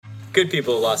Good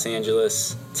people of Los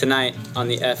Angeles, tonight on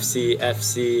the FSA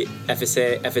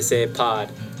pod,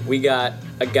 we got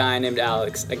a guy named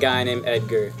Alex, a guy named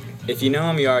Edgar. If you know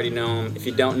him, you already know him. If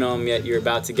you don't know him yet, you're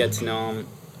about to get to know him.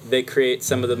 They create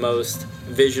some of the most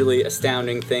visually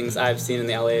astounding things I've seen in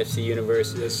the LAFC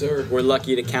universe. Yes, sir. We're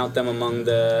lucky to count them among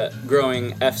the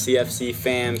growing FCFC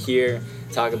fam here.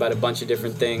 Talk about a bunch of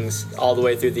different things. All the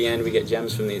way through the end, we get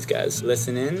gems from these guys.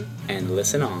 Listen in and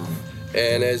listen on.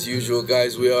 And as usual,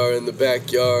 guys, we are in the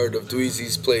backyard of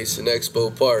Dweezy's place in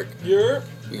Expo Park. Yeah.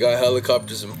 We got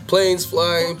helicopters and planes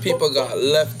flying. People got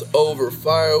leftover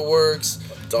fireworks,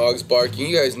 dogs barking.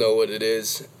 You guys know what it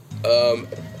is.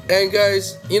 And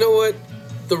guys, you know what?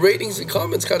 The ratings and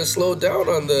comments kind of slowed down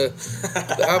on the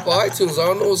Apple iTunes. I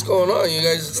don't know what's going on. You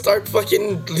guys start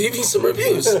fucking leaving some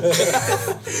reviews.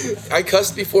 I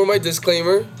cussed before my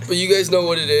disclaimer, but you guys know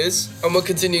what it is. I'm going to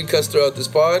continue to cuss throughout this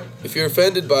pod. If you're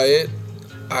offended by it,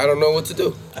 I don't know what to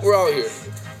do. We're out here.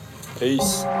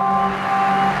 Peace.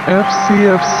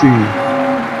 FCFC.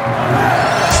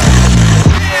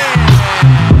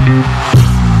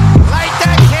 Light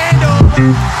that candle.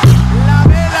 La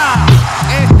vela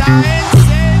está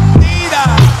encendida.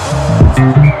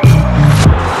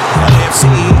 LAFC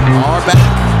are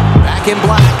back in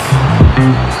black.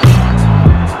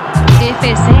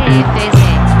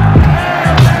 FCFC.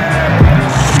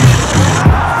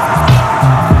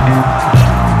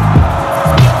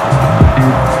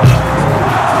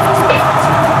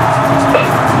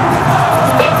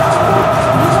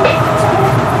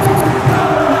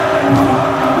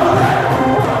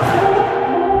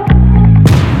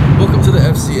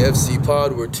 FC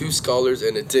pod, where two scholars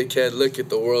and a dickhead look at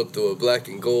the world through a black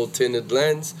and gold tinted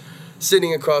lens.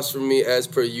 Sitting across from me, as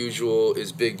per usual,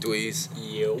 is Big Dweez.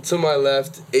 Yo. To my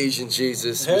left, Asian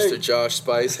Jesus, Hey. Mr. Josh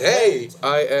Spice. Hey!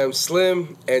 I am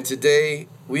Slim, and today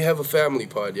we have a family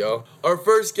pod, y'all. Our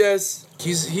first guest,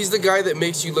 he's the guy that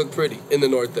makes you look pretty in the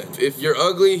North End. If you're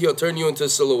ugly, he'll turn you into a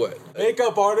silhouette.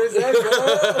 Makeup artist.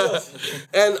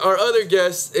 And our other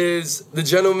guest is the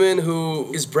gentleman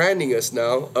who is branding us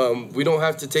now. We don't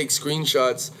have to take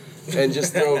screenshots and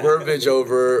just throw verbiage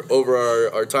over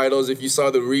our titles. If you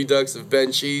saw the redux of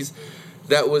Ben Cheese,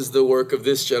 that was the work of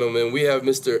this gentleman. We have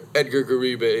Mr. Edgar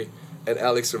Garibe and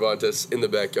Alex Cervantes in the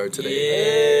backyard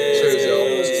today. Cheers,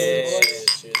 y'all.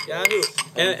 Yahoo.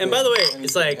 And by the way,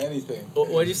 it's like, anything.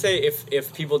 What'd you say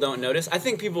if people don't notice? I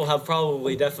think people have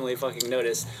probably definitely fucking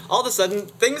noticed. All of a sudden,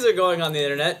 things are going on the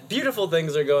internet. Beautiful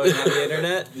things are going on the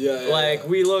internet. Yeah.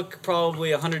 We look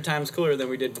probably 100 times cooler than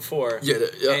we did before. Yeah.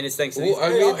 And it's thanks to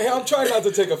Well, these. I'm trying not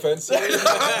to take offense. I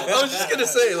was just gonna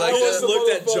say, like, I was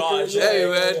looked at Josh. hey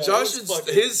man, Josh's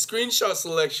his screenshot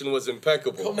selection was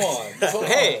impeccable. Come on.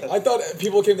 Hey. I thought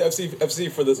people came to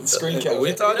FC for the screen cap.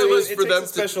 We thought it was for them to.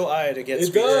 special eye to get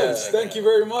It does. Thank you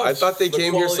very much. I thought they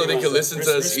came here so they could listen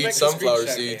to us eat Respect the sunflower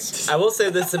screenshot seeds. I will say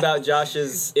this about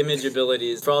Josh's image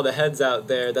abilities for all the heads out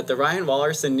there, that the Ryan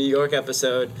Wallerson New York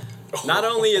episode not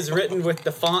only is written with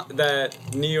the font that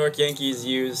New York Yankees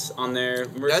use on their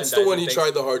merchandise. That's the one he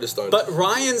tried the hardest on. But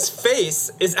Ryan's face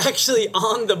is actually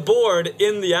on the board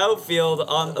in the outfield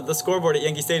on the scoreboard at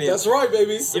Yankee Stadium. That's right,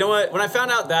 babies. You know what? When I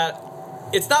found out that,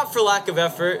 it's not for lack of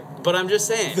effort, but I'm just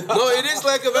saying. No, it is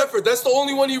lack of effort. That's the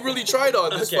only one he really tried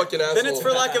on, this fucking asshole. Then it's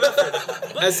for lack of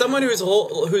effort. As someone whose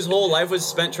whole life was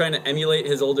spent trying to emulate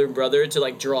his older brother to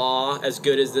like draw as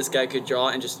good as this guy could draw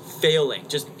and just failing.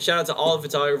 Just shout out to all the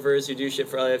photographers who do shit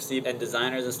for LAFC and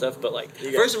designers and stuff. But like,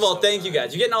 first of all, thank you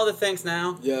guys. You're getting all the thanks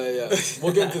now. Yeah.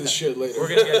 We'll get into the shit later. We're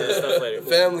gonna get into this stuff later.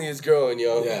 Family is growing,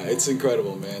 yo. Yeah, it's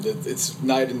incredible, man. It's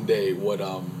night and day what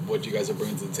you guys are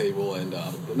bringing to the table, and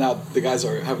now the guys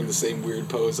are having the same weird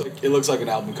pose. Like, it looks like an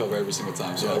album cover every single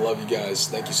time. So I love you guys.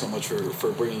 Thank you so much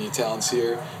for bringing your talents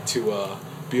here to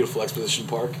beautiful Exposition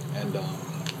Park,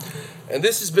 And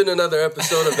this has been another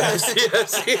episode of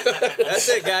FCFC. That's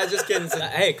it, guys. Just kidding.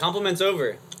 Hey, compliments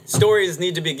over. Stories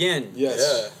need to begin.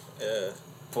 yes. Yeah.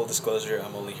 Full disclosure,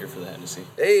 I'm only here for the Hennessy.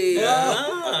 Hey,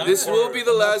 Ah. this will be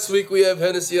the last week we have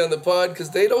Hennessy on the pod because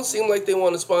they don't seem like they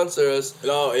want to sponsor us.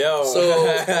 No, yo.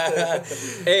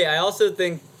 So, Hey, I also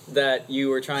think that you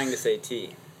were trying to say tea.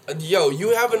 yo,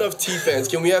 you have enough tea fans.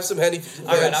 Can we have some Henny fans?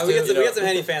 All right, we too? get some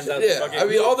Henny fans out there. Yeah, I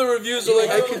mean, all the reviews are like,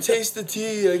 I can taste the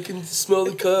tea, I can smell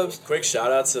the cups. Quick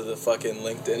shout out to the fucking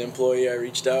LinkedIn employee I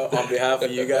reached out on behalf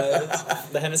of you guys.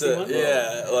 The Hennessy one?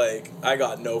 Yeah, like, I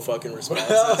got no fucking responses.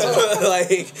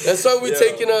 Like, That's why we're Yo.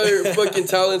 taking our fucking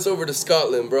talents over to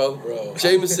Scotland, bro.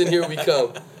 Jameson, here we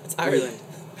come. It's Ireland.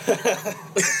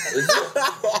 Is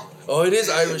it? Oh, it is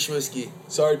Irish whiskey.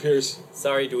 Sorry, Pierce.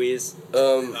 Sorry, Dweez.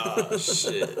 oh,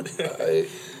 shit.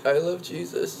 I love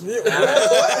Jesus.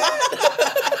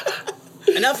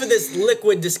 And Enough of this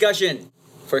liquid discussion.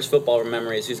 First football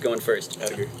memories. Who's going first?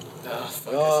 Edgar.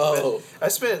 Oh. I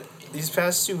spent these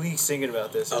past 2 weeks thinking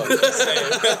about this. And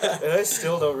I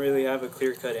still don't really have a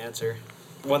clear-cut answer.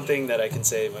 One thing that I can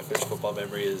say my first football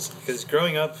memory is, because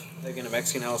growing up, like, in a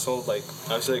Mexican household, like,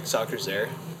 obviously, like, soccer's there.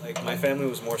 Like, my family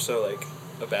was more so, like,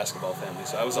 a basketball family,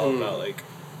 so I was all about,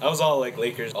 like,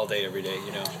 Lakers all day, every day,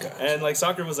 you know? Gotcha. And, like,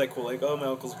 soccer was, like, cool. Like, oh, my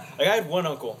uncle's... Like, I had one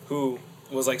uncle who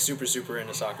was, like, super, super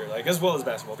into soccer, like, as well as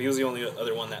basketball. But he was the only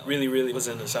other one that really, really was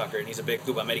into soccer, and he's a big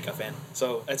Club America fan.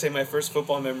 So I'd say my first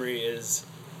football memory is...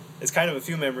 It's kind of a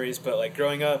few memories, but, like,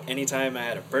 growing up, anytime I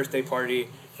had a birthday party,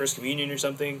 first communion or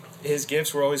something, his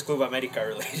gifts were always Club America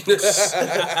related.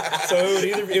 So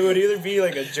it would either be,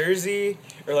 like, a jersey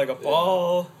or, like, a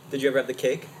ball. Did you ever have the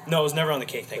cake? No, it was never on the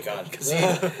cake, thank God.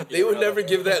 They would never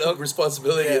give that up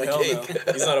responsibility Yeah, of the hell cake.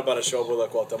 no. He's not about to show up with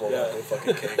like Cuauhtemoc Blanco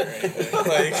fucking cake or anything.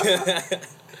 Like,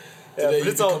 Today but you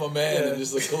it's all- become a man yeah. and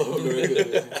just like glow.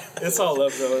 It's all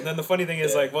love, though. And then the funny thing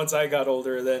is, like, once I got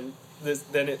older, then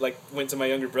it, like, went to my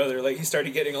younger brother. Like, he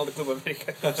started getting all the Club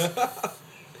America.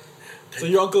 So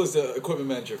your uncle is the equipment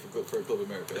manager for Club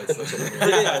America. That's what I'm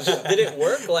hearing. Did it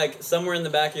work, like, somewhere in the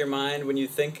back of your mind when you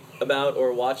think about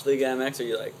or watch Liga MX, or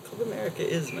you're like, Club America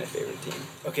is my favorite team?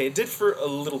 Okay, it did for a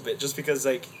little bit, just because,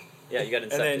 like... Yeah, you got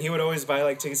And incepted. then he would always buy,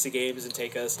 like, tickets to games and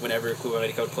take us whenever Club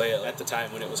America would play at the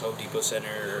time when it was Home Depot Center,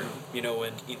 or, you know,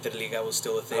 when Interliga was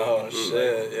still a thing. oh and,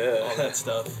 shit, yeah. all that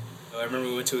stuff. I remember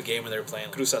we went to a game where they were playing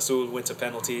Cruz Azul, went to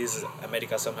penalties,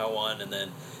 America somehow won, and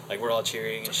then, like, we're all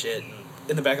cheering and shit. And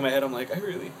in the back of my head, I'm like, I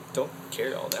really don't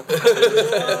care all that much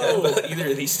about either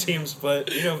of these teams,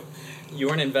 but, you know, You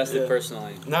weren't invested Yeah.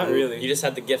 personally. not really. You just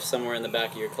had the gift somewhere in the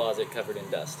back of your closet covered in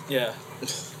dust. Yeah,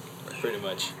 pretty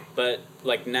much. But,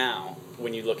 like, now,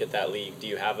 when you look at that league, do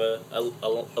you have a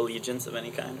allegiance of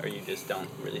any kind, or you just don't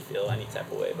really feel any type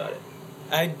of way about it?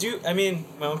 I do. I mean,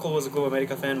 my uncle was a Club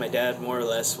America fan. My dad, more or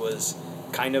less, was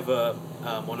kind of a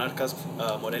Monarcas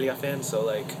Morelia fan. So,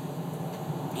 like,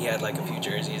 he had, like, a few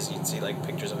jerseys. You'd see, like,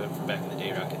 pictures of him from back in the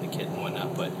day, rocking the kit and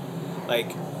whatnot. But,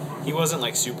 like, he wasn't,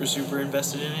 like, super, super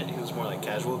invested in it. He was more, like,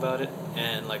 casual about it.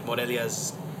 And, like,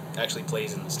 Morelia's actually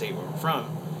plays in the state where we're from,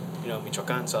 you know,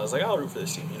 Michoacan. So I was like, I'll root for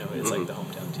this team. You know, it's like the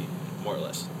hometown team, more or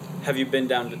less. Have you been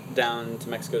down to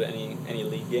Mexico to any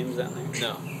league games down there?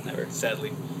 No, Never.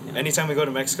 sadly. Anytime we go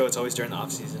to Mexico, it's always during the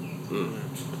off season.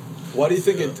 Why do you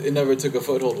think it never took a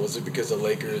foothold? Was it because the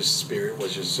Lakers' spirit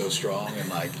was just so strong and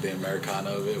like the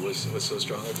Americana of it was so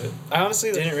strong of it? I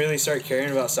honestly didn't really start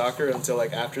caring about soccer until,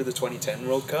 like, after the 2010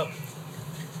 World Cup.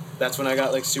 That's when I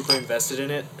got, like, super invested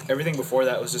in it. Everything before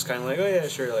that was just kind of like, oh yeah,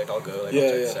 sure, like, I'll go, like, Yeah, I'll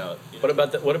check yeah. this out. You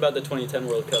know? What about the 2010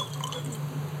 World Cup?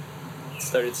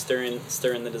 Started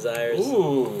stirring the desires.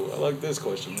 Ooh, I like this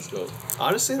question. Let's go.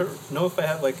 Honestly, I don't know if I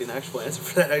have, like, an actual answer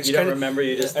for that. I just You don't kinda- remember?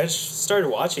 You just I just started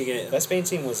watching it. That Spain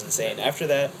team was insane. After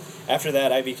that,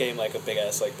 I became, like, a big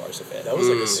ass, like, Barca fan. That was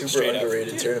like a super Straight up.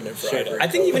 underrated tournament for Straight up. Ivory I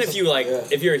think Coast. even if you like, Yeah.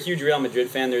 if you're a huge Real Madrid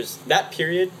fan, there's that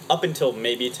period up until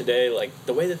maybe today. Like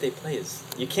the way that they play is,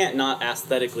 you can't not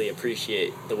aesthetically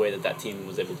appreciate the way that team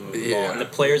was able to move the ball, Yeah. and the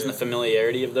players and the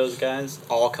familiarity of those guys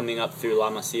all coming up through La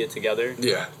Masia together.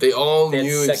 Yeah, they all They had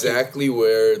knew second- exactly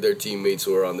where their teammates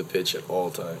were on the pitch at all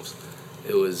times.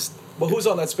 It was But who's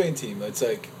on that Spain team? It's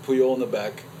like Puyol in the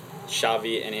back.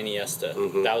 Xavi and Iniesta.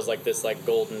 Mhm. That was like this like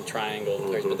golden triangle of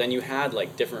players. But then you had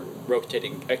like different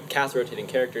cast rotating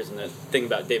characters, and the thing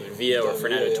about David Villa or David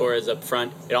Fernando Villa, yeah. Torres up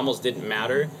front, it almost didn't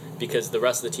matter because the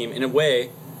rest of the team, in a way,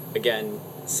 again,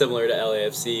 similar to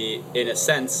LAFC, in a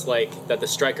sense, like that the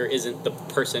striker isn't the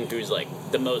person who's like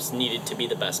the most needed to be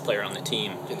the best player on the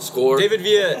team. can score. David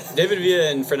Villa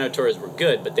and Fernando Torres were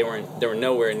good, but they were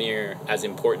nowhere near as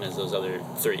important as those other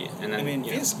three. And then I mean,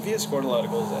 you know, Villa scored a lot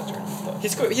of goals that tournament,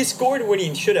 though. he scored when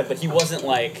he should have, but he wasn't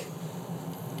like,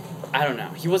 I don't know.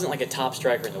 He wasn't like a top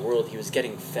striker in the world. He was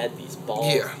getting fed these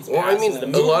balls. Yeah. These Well, I passes.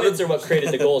 mean, the a lot movements of- are what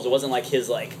created the goals. It wasn't like his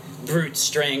like brute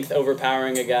strength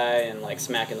overpowering a guy and like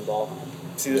smacking the ball home.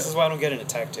 See, this is why I don't get into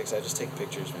tactics. I just take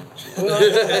pictures, man.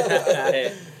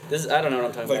 Hey, this is, I don't know what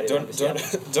I'm talking Like,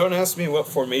 about. don't ask me what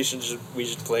formation we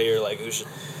should play or like who should.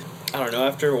 I don't know.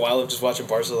 After a while of just watching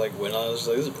Barca like win, I was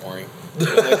like, this is boring.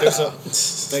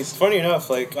 Like, like, funny enough,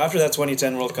 like after that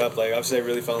 2010 World Cup, like obviously I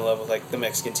really fell in love with like the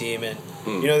Mexican team and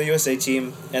you know the USA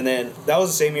team, and then that was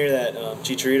the same year that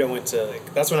Chicharito went to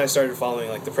like. That's when I started following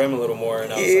like the Prem a little more,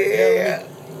 and I was like, yeah,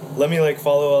 let me like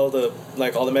follow all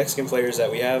the Mexican players that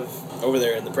we have over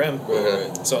there in the Prem.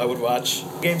 Right. So I would watch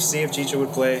games to see if Chicha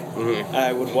would play.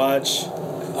 I would watch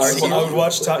I would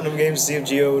watch Tottenham games to see if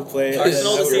Gio would play.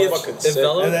 Arsenal to see if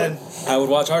Vela and would then I would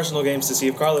watch Arsenal games to see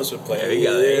if Carlos would play. There you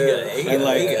go. There you go. There you go. And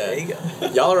like, there you go.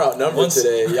 Y'all are outnumbered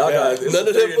today. Y'all got None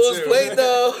of them fools played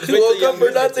though. Just wait till Woke up you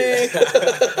for nothing.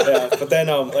 yeah, but then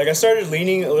like I started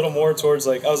leaning a little more towards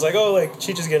like I was like, oh, like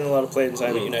Cheech is getting a lot of playing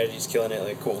time at United, he's killing it,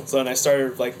 like cool. So then I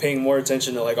started like paying more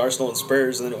attention to like Arsenal and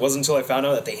Spurs, and then it wasn't until I found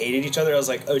out that they hated each other I was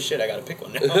like, oh shit, I gotta pick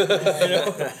one now. You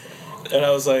know? And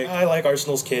I was like, I like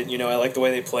Arsenal's kit, you know, I like the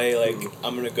way they play, like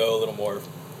I'm gonna go a little more,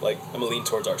 like I'm gonna lean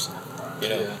towards Arsenal. You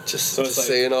know, Yeah. Just So it's like-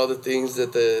 saying all the things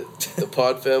that the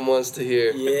pod fam wants to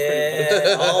hear.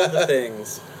 Yeah, all the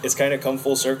things. it's kind of come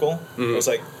full circle. It was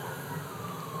like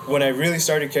when I really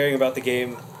started caring about the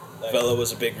game, Vela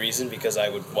was a big reason because I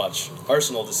would watch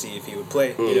Arsenal to see if he would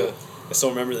play. You know, I still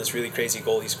remember this really crazy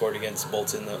goal he scored against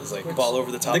Bolton that was like ball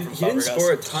over the top from He didn't Fabregas.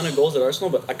 score a ton of goals at Arsenal,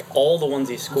 but like all the ones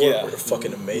he scored Yeah. were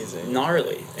fucking amazing.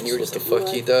 gnarly, and you were That's just what like, the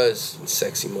fuck he does.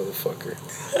 Sexy motherfucker.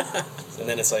 And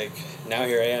then it's like now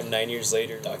here I am 9 years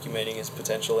later documenting his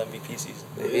potential MVP season.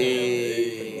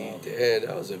 Hey, damn,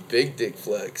 that was a big dick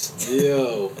flex.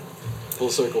 Yo, full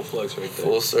circle flex right there.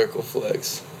 Full circle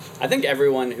flex. I think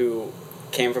everyone who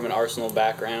came from an Arsenal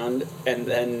background and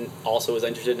then also was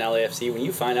interested in LAFC, when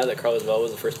you find out that Carlos Vela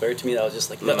was the first player, to me that was just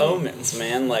like the omens,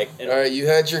 man. Like, All right, you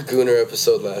had your Gooner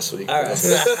episode last week. all right.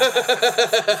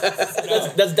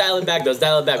 Let's dial it back, though. Let's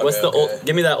dial it back. What's the Okay. old?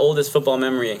 Give me that oldest football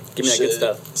memory. Give me that good Shit.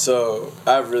 stuff. So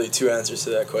I have really two answers to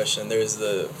that question. There's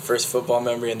the first football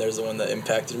memory, and there's the one that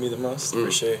impacted me the most,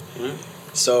 for sure.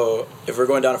 So if we're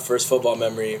going down a first football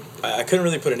memory, I couldn't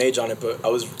really put an age on it, but I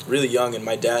was really young, and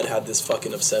my dad had this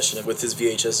fucking obsession with his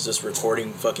VHS just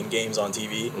recording fucking games on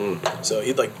TV. So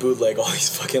he'd like bootleg all these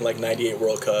fucking like 98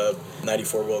 World Cup,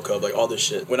 94 World Cup, like all this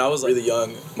shit. When I was like, really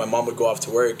young, my mom would go off to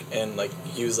work, and like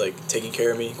he was like taking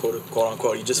care of me, quote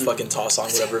unquote. He'd just fucking toss on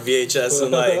whatever VHS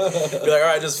and like be like, all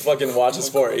right, just fucking watch the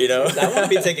sport, you know? I want to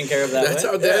be taken care of that That's way.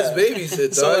 how dads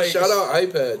babysit, So, dog. like- Shout out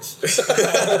iPads.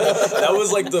 That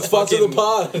was like the Sponsor fucking the pod.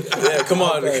 Yeah, come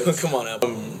on, come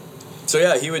on. So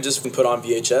yeah, he would just put on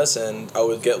VHS, and I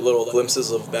would get little glimpses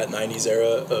of that 90s era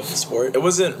of the sport. It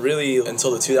wasn't really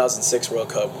until the 2006 World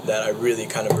Cup that I really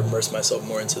kind of immersed myself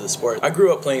more into the sport. I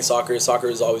grew up playing soccer. Soccer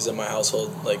was always in my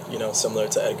household, like, you know, similar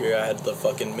to Edgar. I had the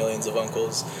fucking millions of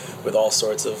uncles with all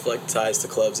sorts of like ties to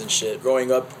clubs and shit.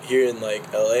 Growing up here in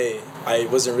like LA, I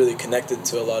wasn't really connected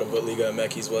to a lot of what Liga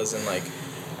MX was, and like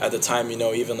at the time, you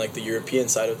know, even like the European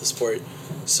side of the sport.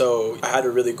 So I had to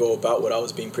really go about what I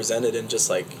was being presented, and just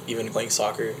like even playing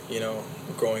soccer, you know,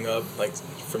 growing up, like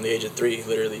from the age of 3,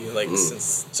 literally, like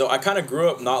since. So I kind of grew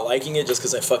up not liking it just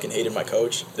because I fucking hated my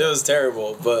coach. It was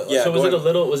terrible, but yeah. So was it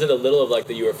a little of like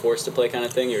the you were forced to play kind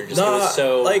of thing? You were just it Nah, was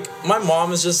so like my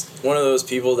mom is just one of those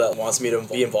people that wants me to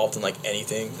be involved in like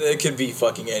anything. It could be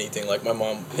fucking anything. Like my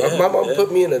mom. My mom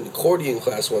put me in an accordion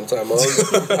class one time.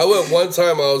 I went one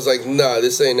time. I was like, nah,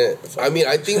 this ain't it. I mean,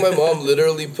 I think my mom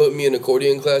literally put me in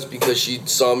accordion class because she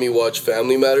saw me watch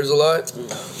Family Matters a lot.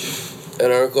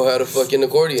 And our uncle had a fucking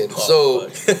accordion.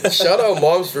 Shout out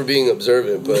moms for being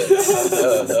observant, but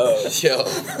yo,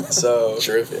 So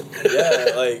tripping.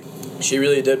 yeah, like she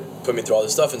really did put me through all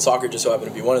this stuff, and soccer just so happened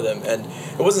to be one of them. And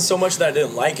it wasn't so much that I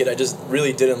didn't like it, I just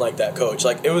really didn't like that coach.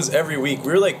 Like it was every week.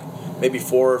 We were like maybe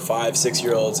 4, 5, 6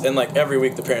 year olds, and like every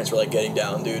week the parents were like getting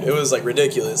down, dude. It was like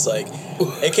ridiculous. Like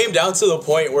it came down to the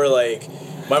point where like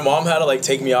my mom had to like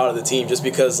take me out of the team just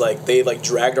because like they like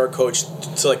dragged our coach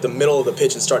to like the middle of the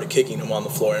pitch and started kicking him on the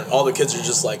floor, and all the kids are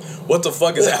just like, what the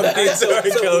fuck is happening to our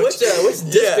coach? Which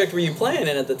district were you playing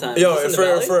in at the time? Yo, Was this in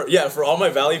the Valley? for all my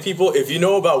Valley people, if you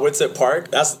know about Whitsett Park,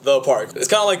 that's the park. It's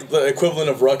kind of like the equivalent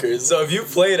of Rutgers. So if you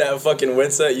played at fucking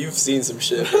Whitsett, you've seen some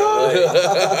shit, bro. Like,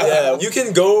 yeah, you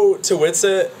can go to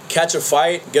Whitsett, catch a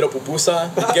fight, get a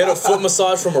pupusa, get a foot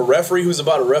massage from a referee who's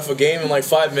about to ref a game in like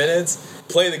 5 minutes,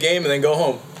 play the game, and then go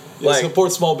home. Like,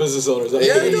 support small business owners.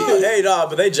 Nah,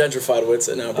 but they gentrified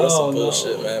Whitsett now, bro. That's some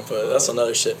bullshit, man. But that's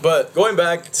another shit. But going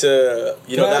back to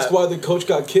Can I ask why the coach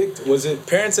got kicked? Was it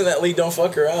parents in that league don't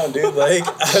fuck around, dude? Like,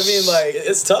 I mean, like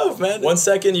it's tough, man. 1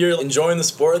 second you're enjoying the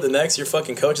sport, the next your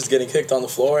fucking coach is getting kicked on the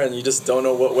floor, and you just don't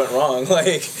know what went wrong.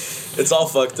 Like, it's all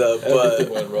fucked up. everything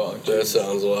But went wrong? That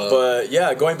sounds wild. but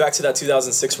yeah, going back to that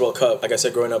 2006 World Cup, like I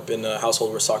said, growing up in a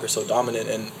household where soccer's so dominant,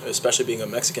 and especially being a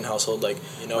Mexican household, like,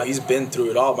 you know, he's been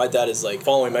through it all. My dad is like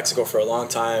following Mexico for a long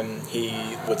time. He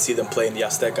would see them play in the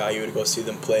Azteca. He would go see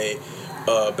them play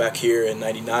back here in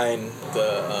 '99,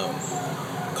 the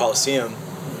Coliseum.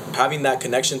 Having that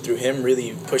connection through him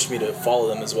really pushed me to follow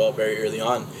them as well very early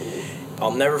on.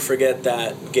 I'll never forget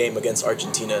that game against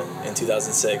Argentina in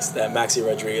 2006, that Maxi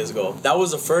Rodriguez goal. That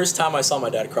was the first time I saw my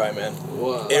dad cry, man.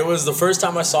 Wow. It was the first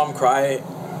time I saw him cry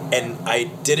and I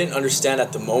didn't understand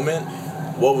at the moment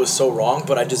what was so wrong,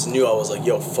 but I just knew I was like,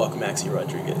 yo, fuck Maxi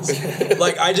Rodriguez.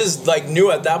 Like, I just, like, knew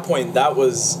at that point that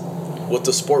was what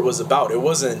the sport was about. It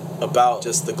wasn't about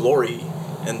just the glory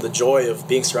and the joy of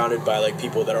being surrounded by, like,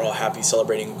 people that are all happy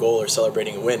celebrating a goal or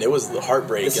celebrating a win. It was the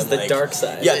heartbreak. This is and the like, dark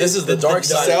side. Yeah, this is the dark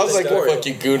side. Sounds like a sport.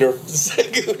 fucking gooner.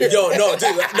 Yo, no,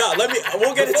 dude, no.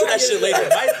 We'll get into that shit later.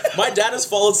 My dad has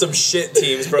followed some shit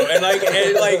teams, bro, and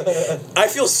I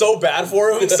feel so bad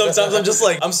for him. Sometimes I'm just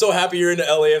like, I'm so happy you're in the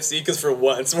LAFC because for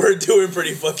once we're doing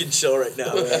pretty fucking chill right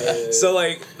now. So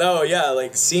like, no, yeah,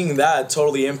 like seeing that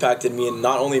totally impacted me and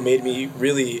not only made me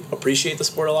really appreciate the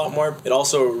sport a lot more, it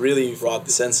also really brought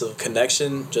the sense of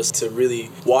connection just to really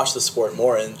watch the sport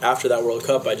more. And after that World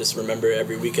Cup, I just remember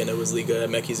every weekend it was Liga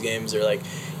MX games or like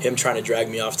him trying to drag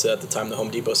me off to, at the time, the Home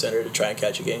Depot Center to try and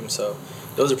catch a game. So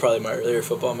those are probably my earlier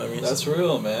football memories. That's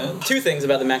real, man. Two things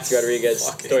about the Maxi Rodriguez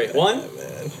story. One,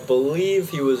 believe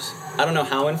he was, I don't know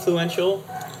how influential,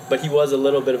 but he was a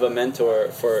little bit of a mentor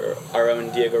for our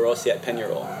own Diego Rossi at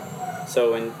Peñarol.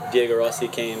 So when Diego Rossi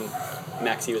came,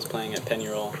 Maxi was playing at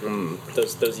Peñarol.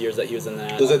 Those years that he was in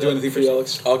that. Does that do anything for you,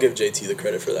 Alex? I'll give JT the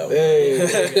credit for that one. Hey.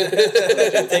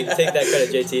 take that credit,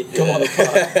 JT. Come on the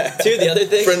pod. Two, the other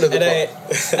thing, Friend of the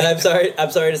and I'm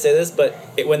sorry to say this, but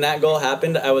when that goal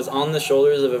happened, I was on the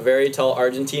shoulders of a very tall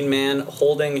Argentine man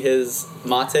holding his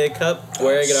mate cup,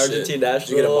 wearing an Argentine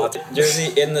national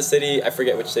jersey in the city. I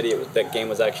forget which city that game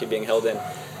was actually being held in.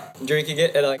 Drinking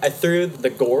it, and I threw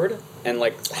the gourd, and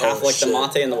half the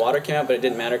mate and the water came out, but it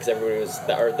didn't matter because everybody was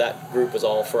that group was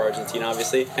all for Argentina,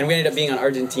 obviously. And we ended up being on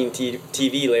Argentine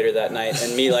TV later that night,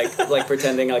 and me like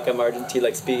pretending like I'm Argentine,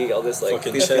 like speaking all this like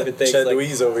these stupid things. Chad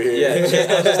Luis over here. Yeah,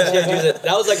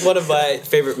 that was like one of my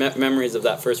favorite memories of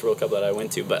that first World Cup that I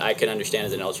went to. But I can understand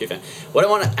as an El Tri fan. What I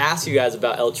want to ask you guys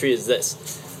about El Tri is this: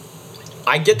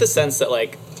 I get the sense that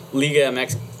like Liga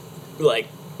MX,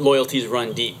 loyalties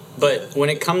run deep. But when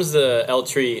it comes to El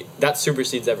Tri, that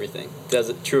supersedes everything. Is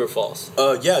it true or false?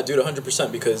 Yeah, dude,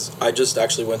 100%. Because I just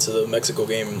actually went to the Mexico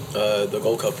game, the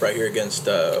Gold Cup right here against,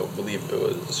 I believe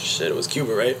it was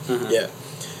Cuba, right? Yeah,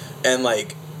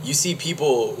 and you see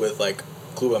people with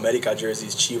Club America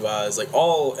jerseys, Chivas,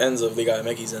 all ends of Liga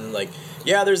MX, and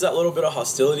there's that little bit of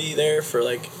hostility there for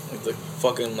the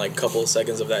fucking couple of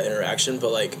seconds of that interaction.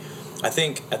 But I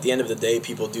think at the end of the day,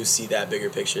 people do see that bigger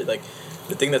picture.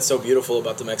 The thing that's so beautiful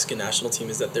about the Mexican national team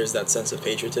is that there's that sense of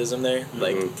patriotism there.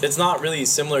 It's not really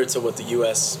similar to what the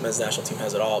U.S. men's national team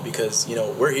has at all because,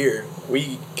 we're here.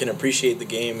 We can appreciate the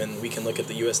game and we can look at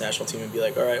the U.S. national team and be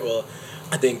like, all right, well,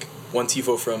 I think one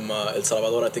tifo from El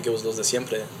Salvador, I think it was Los de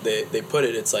Siempre, they put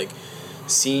it, it's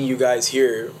seeing you guys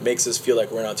here makes us feel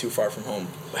like we're not too far from home.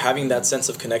 Having that sense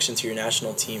of connection to your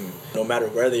national team, no matter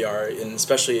where they are, and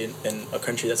especially in a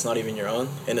country that's not even your own,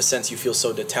 in a sense you feel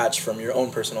so detached from your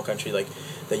own personal country,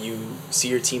 that you see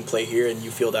your team play here and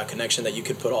you feel that connection that you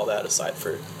could put all that aside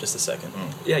for just a second.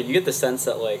 Yeah, you get the sense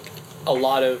that a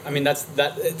lot of,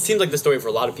 it seems like the story for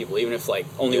a lot of people, even if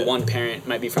only one parent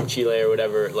might be from Chile or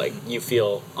whatever, you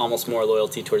feel almost more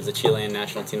loyalty towards the Chilean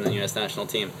national team than the U.S. national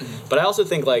team. But I also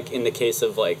think in the case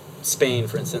of Spain,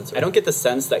 for instance, I don't get the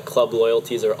sense that club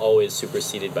loyalties are always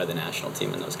superseded by the national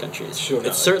team in those countries. Sure.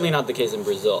 It's certainly not the case in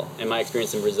Brazil, in my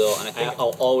experience in Brazil, and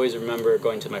I'll always remember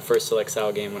going to my first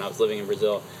Seleção game when I was living in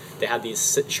Brazil. They had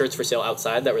these shirts for sale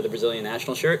outside that were the Brazilian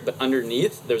national shirt, but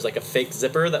underneath there was a fake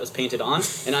zipper that was painted on,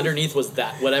 and underneath was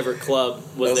that whatever club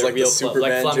was their real club,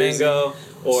 Flamengo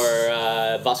or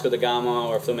Vasco da Gama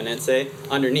or Fluminense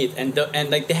underneath, and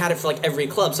they had it for every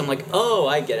club. So I'm like, oh,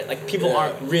 I get it. People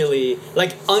aren't really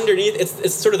underneath.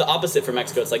 It's sort of the opposite for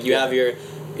Mexico. It's you have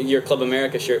your Club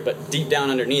America shirt, but deep down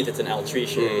underneath it's an El Tri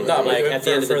shirt. No, at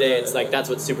the end of the day, it's that's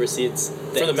what supersedes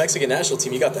things. For the Mexican national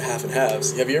team, you got the half and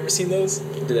halves. Have you ever seen those?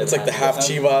 It's the half half.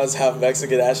 Chivas, half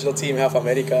Mexican national team, half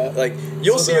America.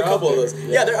 You'll see a couple of those.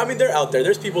 Yeah, they're out there.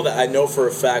 There's people that I know for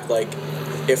a fact,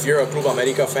 if you're a Club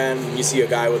America fan and you see a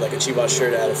guy with a Chivas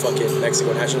shirt at a fucking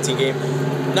Mexico national team game,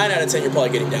 9 out of 10 you're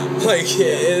probably getting down.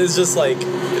 It's just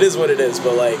it is what it is.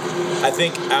 But I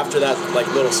think after that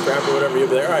little scrap or whatever, you'll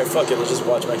be like, all right, fuck it, let's just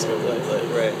watch Mexico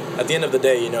play. Right. At the end of the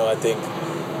day, I think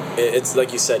it's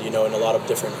like you said, in a lot of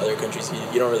different other countries,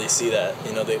 you don't really see that.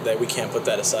 That we can't put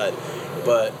that aside.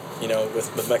 But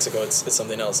with Mexico, it's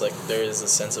something else. There is a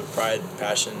sense of pride,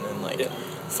 passion, and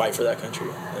fight for that country.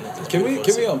 And it's Can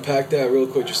we unpack that real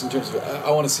quick, just in terms of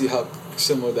I want to see how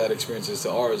similar that experience is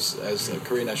to ours as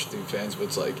Korean national team fans. But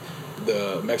it's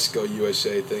the Mexico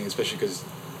USA thing, especially because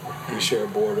we share a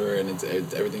border and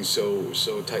everything's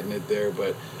so tight knit there.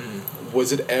 But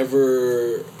was it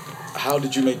ever? How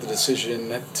did you make the decision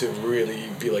to really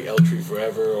be El Tri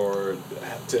forever, or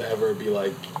to ever be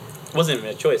Wasn't even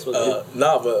a choice, was it?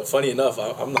 Nah, but funny enough,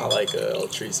 I'm not like a El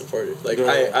Tri supporter. Like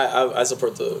I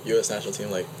support the U.S. national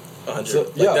team like 100 So,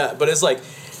 like yeah. that. But it's like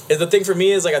the thing for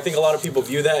me is like I think a lot of people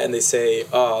view that and they say,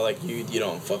 oh, like you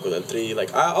don't fuck with El Tri.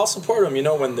 Like I'll support them, you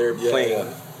know, when they're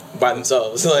playing by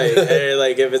themselves. Like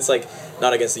like if it's like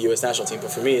not against the U.S. national team,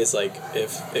 but for me it's like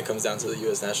if it comes down to the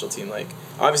U.S. national team, like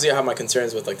obviously I have my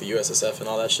concerns with like the USSF and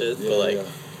all that shit, but like.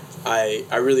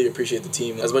 I really appreciate the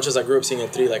team. As much as I grew up seeing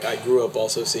El3, like I grew up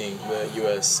also seeing the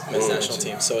U.S. men's national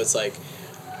team. So it's like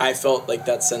I felt like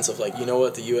that sense of like, you know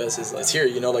what, the U.S. is here.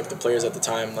 You know, like the players at the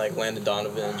time, like Landon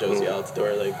Donovan and Josie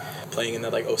Altidore, like playing in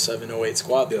that like 07, 08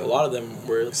 squad. A lot of them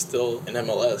were still in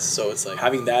MLS. So it's like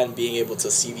having that and being able to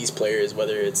see these players,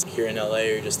 whether it's here in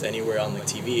LA or just anywhere on the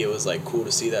TV, it was like cool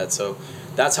to see that. So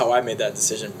that's how I made that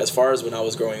decision. As far as when I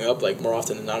was growing up, like more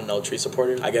often than not an El Tri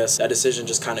supporter, I guess that decision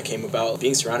just kind of came about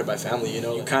being surrounded by family, you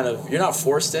know? You're not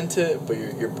forced into it, but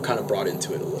you're kind of brought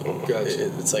into it a little.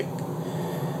 Gotcha. It's like,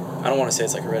 I don't want to say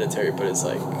it's like hereditary, but it's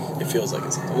like, it feels like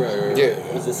it's something. Right. Yeah.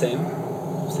 It was the same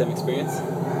experience?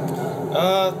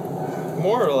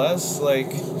 More or less, like,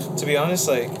 to be honest,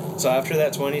 like, so after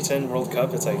that 2010 World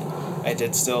Cup, it's like, I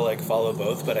did still, like, follow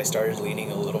both, but I started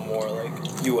leaning a little more, like,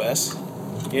 U.S.,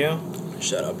 you know?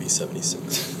 Shout out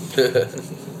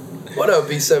B76. What up,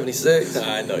 B76?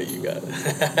 I know you got it.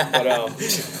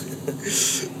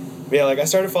 But, yeah, like, I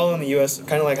started following the U.S.,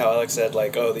 kind of like how Alex said,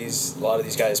 like, oh, a lot of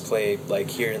these guys play, like,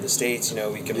 here in the States, you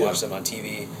know, we can watch them on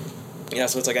TV. Yeah,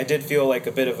 so it's like I did feel like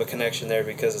a bit of a connection there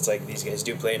because it's like these guys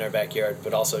do play in our backyard,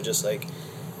 but also just like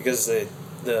because the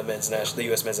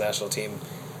U.S. men's national team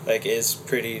like is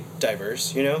pretty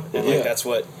diverse, you know, and like that's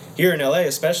what here in LA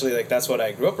especially like that's what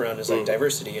I grew up around is like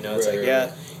diversity, you know. It's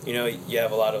you know, you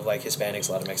have a lot of like Hispanics,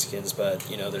 a lot of Mexicans, but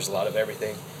you know there's a lot of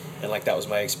everything, and like that was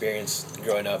my experience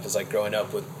growing up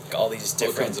with all these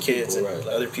different kids people, and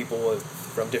other people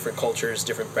from different cultures,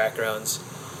 different backgrounds.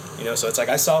 You know, so it's like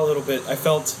I felt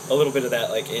a little bit of that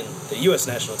like in the U.S.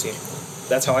 national team.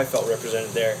 That's how I felt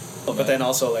represented there. But then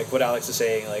also like what Alex is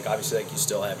saying, like obviously like you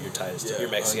still have your ties to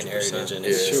your Mexican 100%. heritage, and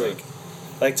it's just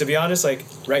like to be honest, like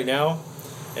right now,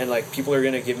 and like people are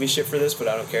gonna give me shit for this, but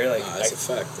I don't care. Like That's a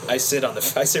fact. I sit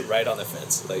right on the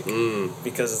fence, like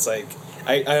because it's like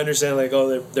I understand like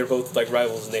they're both like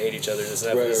rivals and they hate each other and this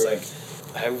and that, but it's like.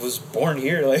 I was born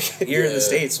here, like here in the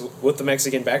States, with the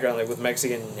Mexican background, like with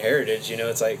Mexican heritage. You know,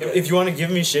 it's like if you want to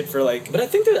give me shit for like, But I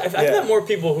think I've met more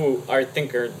people who are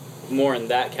more in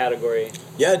that category.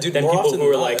 Yeah, dude. Than more people often who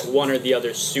are than like not. one or the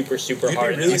other super You'd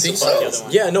hard. be really and surprised. the other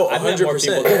one. Yeah, no, I've met more 100%.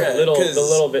 people that are a 'cause-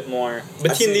 little bit more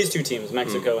between feel- these two teams,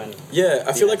 Mexico and Yeah,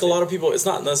 I feel like a lot of people. It's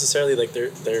not necessarily like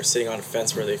they're sitting on a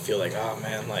fence where they feel like, oh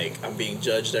man, like I'm being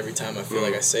judged every time I feel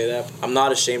like I say that. I'm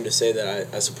not ashamed to say that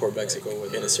I support Mexico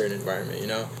in a certain environment. You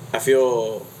know, I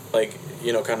feel like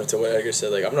you know, kind of to what Edgar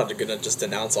said. Like I'm not gonna just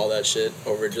denounce all that shit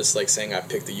over just like saying I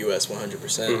picked the U.S.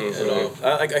 100% at all.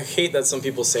 I hate that some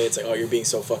people say it's like, oh, you're being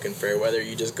so fucking fair weather.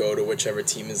 You just go to whichever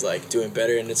team is like doing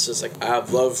better, and it's just like I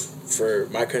have love for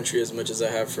my country as much as I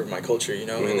have for my culture. You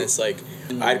know, and it's like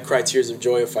I'd cry tears of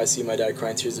joy if I see my dad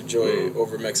crying tears of joy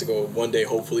over Mexico one day,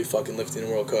 hopefully fucking lifting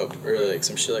the World Cup or like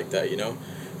some shit like that. You know,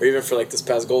 or even for like this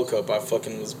past Gold Cup, I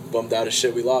fucking was bummed out as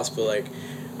shit we lost, but like.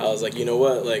 I was like, you know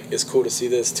what, like, it's cool to see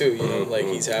this too, you know, like,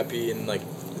 he's happy and, like,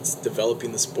 it's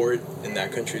developing the sport in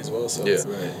that country as well, so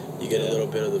you get a little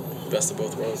bit of the best of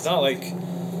both worlds.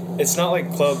 It's not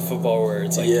like club football where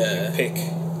it's like you pick,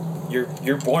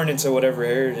 you're born into whatever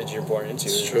heritage you're born into.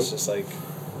 It's just like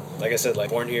I said, like,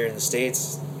 born here in the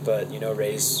States, but, you know,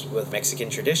 raised with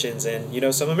Mexican traditions and, you know,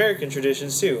 some American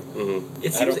traditions too.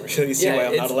 I don't really see why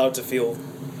I'm not allowed to feel,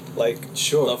 like,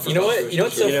 love for you know both. what? You know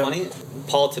what's so funny?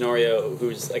 Paul Tenorio,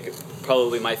 who's like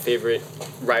probably my favorite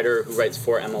writer who writes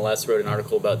for MLS, wrote an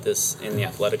article about this in The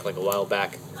Athletic like a while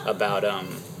back about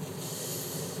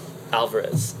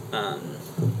Alvarez,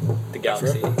 the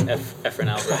Galaxy, Efrain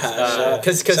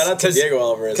Alvarez. Shout out to Diego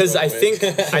Alvarez. Because I think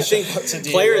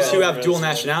players who have dual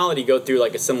nationality go through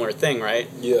like a similar thing, right?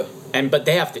 Yeah. But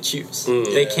they have to choose.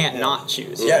 They can't not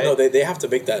choose. Yeah, right? no, they have to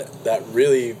make that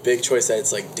really big choice that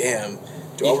it's like, damn.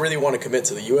 Do I really want to commit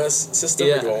to the U.S. system,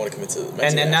 or do I want to commit to the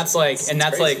Mexican? And that's like,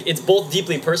 crazy. it's both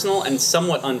deeply personal and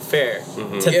somewhat unfair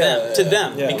to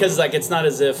them, because like it's not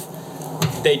as if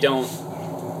they don't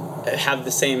have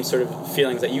the same sort of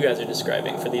feelings that you guys are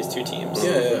describing for these two teams.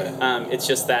 It's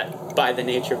just that by the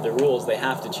nature of the rules, they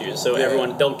have to choose. So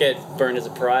everyone, they'll get burned as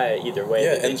a pariah either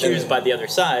way. They choose by the other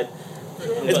side.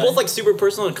 It's both like super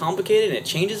personal and complicated, and it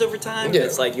changes over time.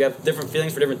 It's like you have different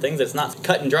feelings for different things. It's not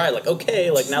cut and dry. Like, okay,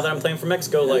 like now that I'm playing for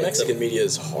Mexico, like Mexican media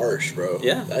is harsh, bro.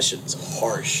 Yeah, that shit is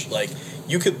harsh. Like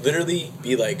you could literally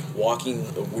be like walking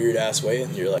a weird ass way,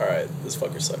 and you're like, all right, this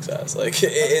fucker sucks ass. Like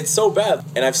it's so bad,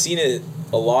 and I've seen it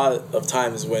a lot of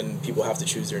times when people have to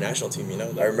choose their national team. You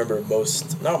know, I remember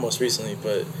not most recently,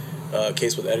 but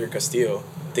case with Edgar Castillo.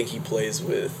 I think he plays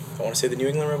with, I want to say, the New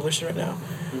England Revolution right now.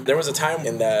 There was a time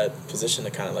in that position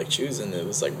to kind of like choose, and it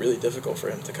was like really difficult for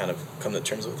him to kind of come to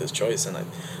terms with his choice. And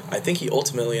I think he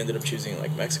ultimately ended up choosing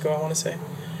like Mexico, I want to say.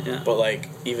 Yeah. But like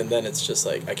even then, it's just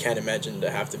like I can't imagine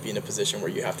to have to be in a position where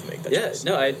you have to make that choice.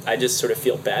 No, I just sort of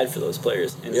feel bad for those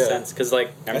players in a sense, because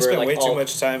like I spent way too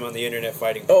much time on the internet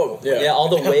fighting. Oh yeah. Yeah, all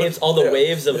the waves,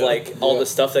 waves of like all the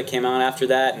stuff that came out after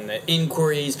that, and the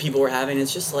inquiries people were having.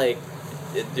 It's just like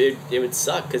it would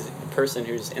suck because the person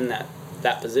who's in that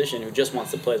position who just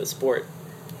wants to play the sport.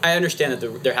 I understand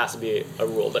that there has to be a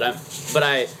rule, but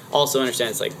I also understand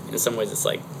it's like in some ways it's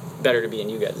like better to be in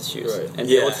you guys' shoes and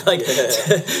be able to like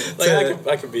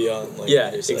I could be on like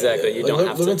either side. Exactly. You don't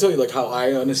have to. Let me tell you like how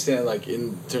I understand like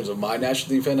in terms of my national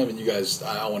team fandom, and you guys,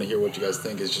 I want to hear what you guys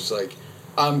think. It's just like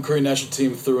I'm Korean national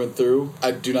team through and through.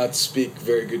 I do not speak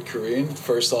very good Korean.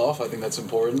 First off, I think that's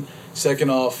important.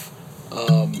 Second off,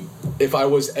 if I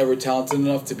was ever talented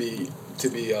enough to be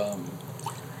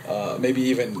maybe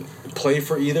even play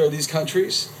for either of these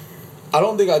countries, I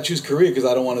don't think I'd choose Korea because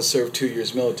I don't want to serve 2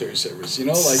 years military service. You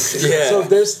know, like so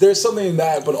there's something in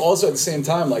that, but also at the same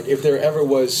time, like if there ever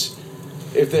was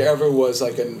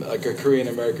like a Korean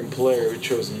American player who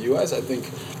chose the U.S., I think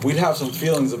we'd have some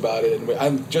feelings about it, and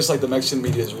I'm just like the Mexican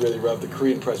media is really rough. The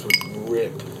Korean press would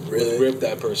rip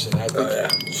that person. I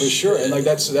think for sure, and like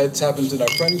that's happens in our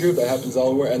friend group. That happens all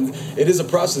over, and it is a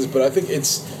process. But I think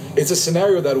it's a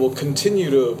scenario that will continue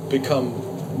to become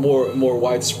more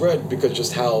widespread because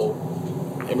just how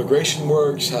immigration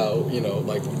works, how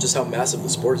like just how massive the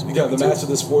sport has become. Yeah, the massive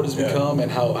the sport has become,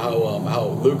 and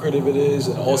how lucrative it is,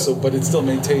 and also, but it still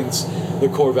maintains the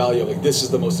core value of like this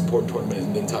is the most important tournament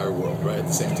in the entire world, right? At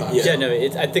the same time. Yeah, no,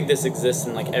 I think this exists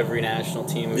in like every national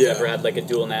team who's ever had like a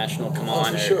dual national come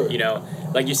on, for or sure.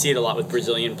 Like you see it a lot with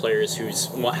Brazilian players who's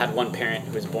had one parent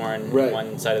who was born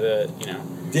one side of the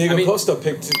Diego Costa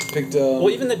picked. Well,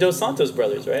 even the Dos Santos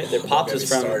brothers, right? Their pops is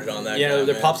from.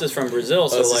 Their pops is from Brazil,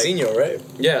 so like. Cicinho, right?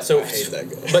 Yeah, so. I hate that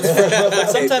guy. But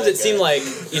sometimes it seemed like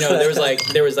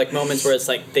there was moments where it's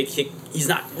like he's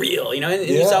not real, and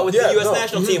you saw it with the U.S.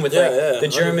 national team with the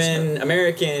German 100%.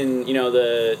 American,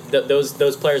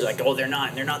 those players are like, oh, they're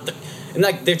not the, and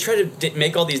like they try to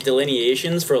make all these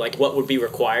delineations for like what would be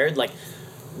required, like.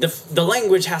 The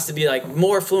language has to be like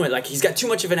more fluent. Like he's got too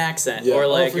much of an accent, or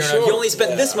like he only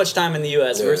spent this much time in the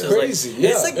U.S. versus crazy. Like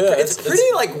it's like it's pretty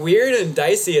like weird and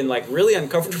dicey and like really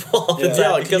uncomfortable all the time.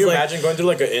 Yeah, like can you imagine going through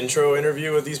like an intro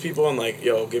interview with these people and like,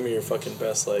 yo, give me your fucking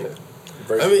best like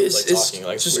version. I mean, it's talking.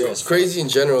 Like, just crazy in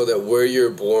general that where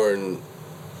you're born,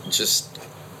 just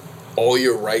all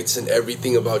your rights and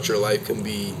everything about your life can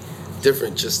be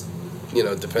different. Just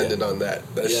dependent on that.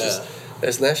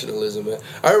 That's nationalism, man.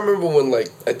 I remember when, like,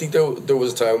 I think there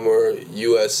was a time where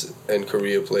U.S. and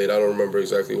Korea played. I don't remember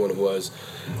exactly when it was.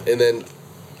 And then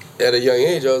at a young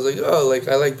age, I was like, oh, like,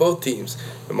 I like both teams.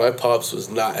 And my pops was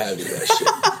not having that shit.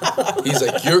 He's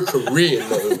like, you're Korean,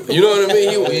 mother. You know what I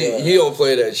mean? He don't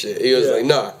play that shit. He was like,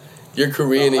 nah, you're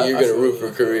Korean and you're going to root for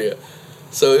Korea.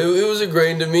 So it was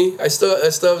ingrained to me. I still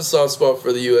have a soft spot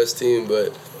for the U.S. team,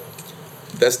 but...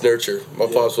 That's nurture. My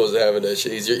pops wasn't having that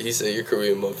shit. He said, "You're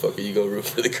Korean, motherfucker. You gonna root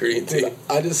for the Korean team?"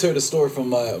 I just heard a story from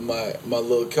my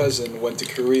little cousin went to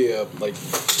Korea, like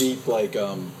deep like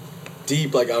out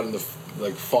in the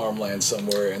like farmland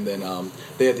somewhere, and then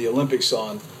they had the Olympics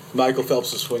on. Michael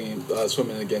Phelps was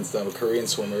swimming against a Korean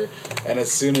swimmer, and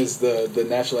as soon as the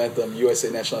national anthem, USA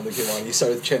national anthem came on, he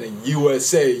started chanting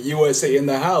USA, USA in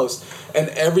the house, and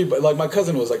everybody, like my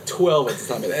cousin was like 12 at the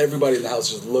time, and everybody in the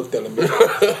house just looked at him, like,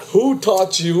 who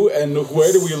taught you, and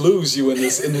where do we lose you in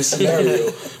this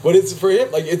scenario? But it's for him,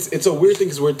 like it's a weird thing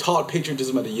because we're taught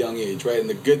patriotism at a young age, right? And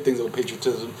the good things about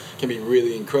patriotism can be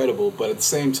really incredible, but at the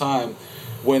same time,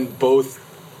 when both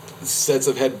sets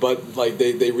of headbutt, like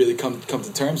they really come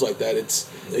to terms like that, it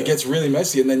gets really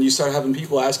messy, and then you start having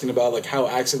people asking about like how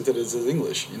accented is his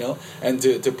English, and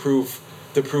to prove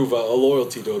a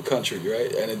loyalty to a country,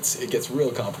 right? And it gets real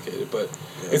complicated, but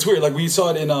it's weird. Like we saw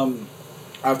it in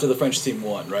after the French team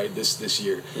won, right, this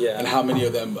year, and how many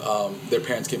of them their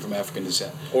parents came from African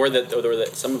descent, or that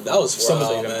some of them that was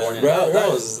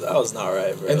not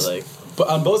right, bro. And, like, but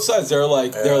on both sides they're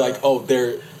like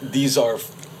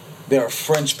they are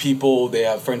French people, they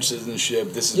have French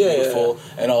citizenship, this is beautiful,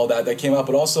 and all that came out.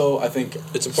 But also, I think...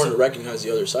 It's important to recognize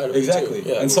the other side of it, too.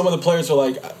 Yeah. And some of the players are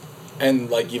like... And,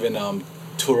 like, even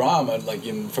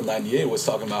Turam, from '98, was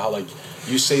talking about how like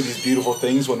you say these beautiful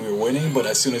things when we were winning, but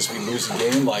as soon as we lose a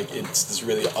game, like it's this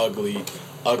really ugly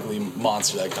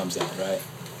monster that comes out, right?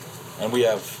 And we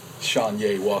have Sean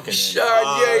Ye walking in.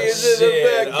 Sean Ye is in the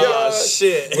backyard. Oh,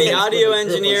 shit. The audio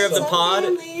engineer of the pod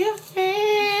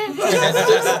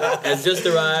has just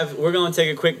arrived. We're going to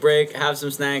take a quick break, have some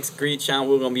snacks, greet Sean.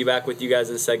 We're going to be back with you guys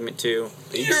in segment 2.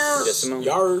 Just a moment.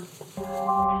 Yar.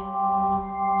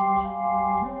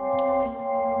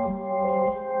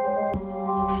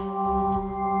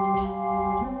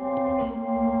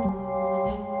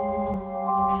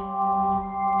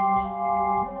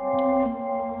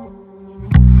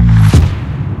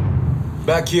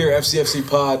 Back here, FCFC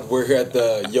Pod. We're here at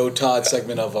the Yo Todd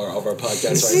segment of our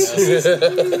podcast right now.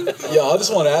 Yeah, I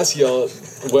just want to ask y'all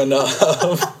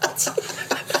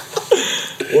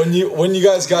when you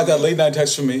guys got that late night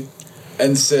text from me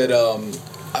and said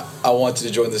I wanted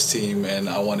to join this team and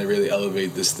I want to really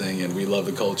elevate this thing and we love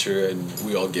the culture and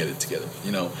we all get it together.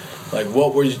 You know, like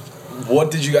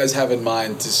what did you guys have in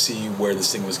mind to see where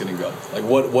this thing was going to go? Like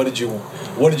what did you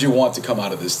want to come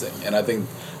out of this thing? And I think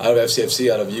out of FCFC,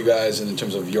 out of you guys, and in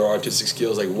terms of your artistic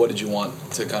skills, like what did you want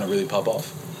to kind of really pop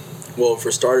off? Well,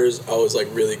 for starters, I was like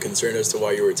really concerned as to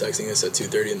why you were texting us at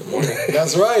 2:30 in the morning.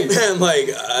 That's right. And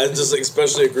like I just like,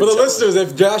 especially a group for the chat, listeners,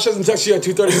 if Josh doesn't text you at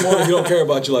 2:30 in the morning, he don't care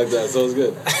about you like that. So it's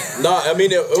good. No, I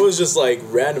mean it was just like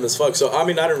random as fuck. So I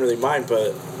mean I didn't really mind,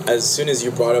 but as soon as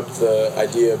you brought up the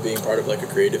idea of being part of like a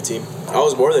creative team, I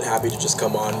was more than happy to just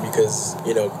come on because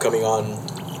coming on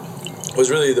was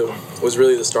really the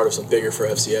start of something bigger for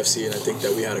FCFC, and I think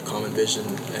that we had a common vision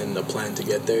and a plan to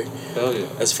get there. Hell yeah.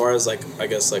 As far as like I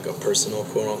guess like a personal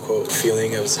quote unquote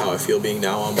feeling of how I feel being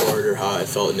now on board or how I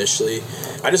felt initially,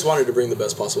 I just wanted to bring the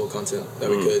best possible content that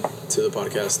we could to the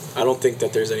podcast. I don't think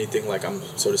that there's anything like I'm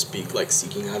so to speak like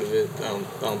seeking out of it. I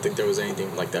don't think there was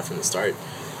anything like that from the start.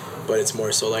 But it's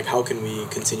more so like how can we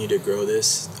continue to grow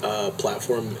this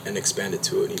platform and expand it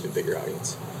to an even bigger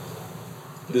audience.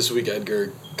 This week,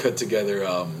 Edgar cut together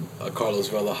a Carlos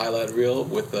Vela highlight reel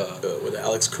with the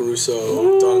Alex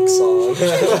Caruso dunk song.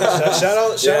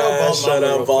 shout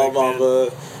out Ball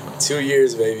Mamba. 2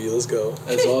 years, baby. Let's go.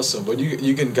 That's awesome. But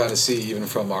you can kind of see even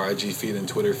from our IG feed and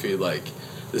Twitter feed, like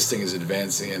this thing is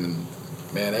advancing. And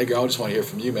man, Edgar, I just want to hear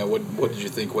from you, man. What did you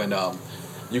think when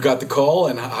you got the call,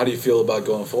 and how do you feel about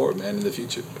going forward, man, in the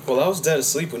future? Well, I was dead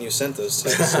asleep when you sent those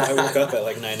texts. I woke up at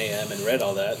like 9 a.m. and read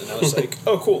all that, and I was like,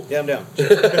 oh, cool. Yeah, I'm down.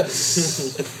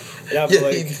 Yeah,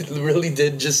 he really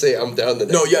did just say, I'm down the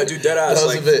next No, yeah, dude, deadass. That was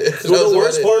like, a bit. The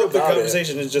worst part The about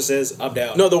conversation is just says, I'm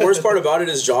down. No, the worst part about it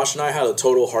is Josh and I had a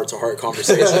total heart-to-heart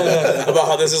conversation about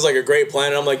how this is like a great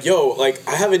plan, and I'm like, yo, like,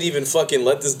 I haven't even fucking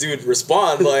let this dude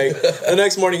respond. Like, the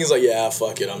next morning he's like, yeah,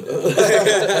 fuck it, I'm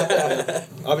done.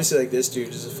 Obviously, like, this dude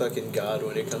is a fucking god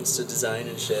when it comes to design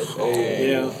and shit. Oh,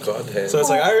 you know? God damn. So it's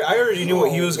like, I already knew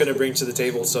what he was going to bring to the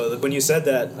table, so when you said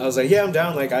that, I was like, yeah, I'm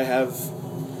down. Like, I have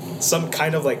some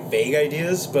kind of, like, vague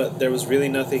ideas, but there was really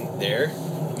nothing there.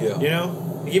 Yeah. You know?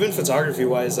 Even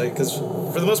photography-wise, like, because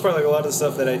for the most part, like, a lot of the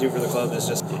stuff that I do for the club is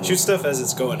just shoot stuff as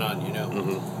it's going on, you know?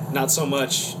 Mm-hmm. Not so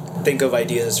much think of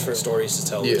ideas for stories to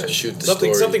tell. Yeah, shoot the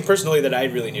something story. Something personally that I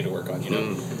really need to work on, you know?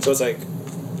 Mm-hmm. So it's like,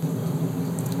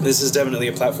 this is definitely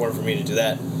a platform for me to do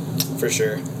that, for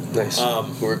sure. Nice.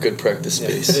 We're a good practice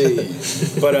space. Hey.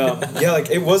 But, yeah,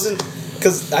 like, it wasn't...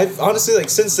 Because I've honestly,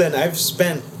 like, since then, I've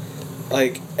spent,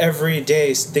 like, every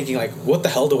day thinking, like, what the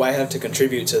hell do I have to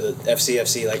contribute to the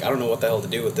FCFC? Like, I don't know what the hell to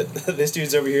do with it. This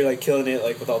dude's over here, like, killing it,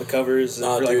 like, with all the covers and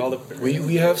for, like, all the...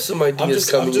 We have some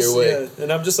ideas coming your way. Yeah,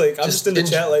 and I'm just, like, I'm just in the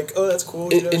chat, like, oh, that's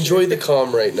cool. You know, enjoy the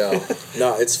calm right now.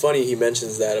 No, it's funny he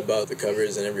mentions that about the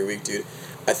covers and every week, dude.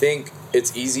 I think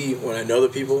it's easy when I know the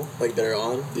people like that are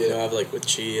on. You know, I have like with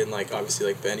Chi and like obviously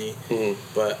like Benny. Mm-hmm.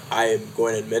 But I am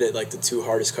going to admit it, like the two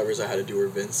hardest covers I had to do were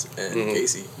Vince and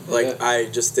Casey. Like I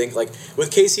just think like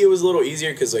with Casey it was a little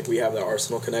easier because like we have that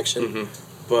Arsenal connection. Mm-hmm.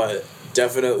 But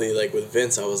definitely like with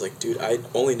Vince I was like, dude, I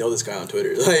only know this guy on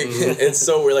Twitter. Like it's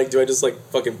so weird. Like do I just like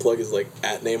fucking plug his like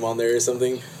 @ name on there or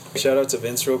something? Shout out to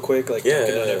Vince real quick. Like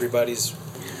talking on everybody's.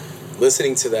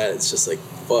 Listening to that, it's just like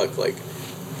fuck like.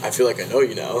 I feel like I know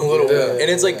you now a little bit. And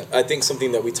it's like, I think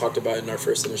something that we talked about in our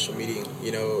first initial meeting,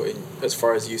 you know, as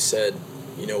far as you said,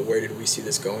 you know, where did we see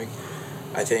this going?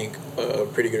 I think a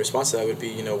pretty good response to that would be,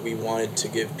 you know, we wanted to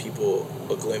give people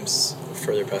a glimpse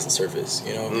further past the surface,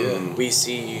 you know? Yeah. We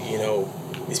see, you know,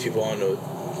 these people on a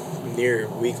near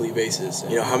weekly basis.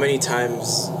 You know, how many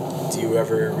times do you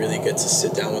ever really get to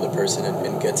sit down with a person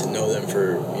and get to know them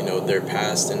for, you know, their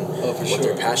past and what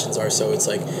their passions are? So it's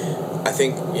like, I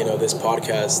think, you know, this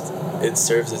podcast, it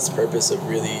serves its purpose of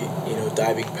really, you know,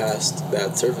 diving past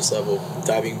that surface level,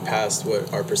 diving past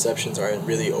what our perceptions are, and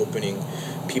really opening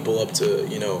people up to,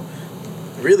 you know,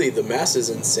 really the masses,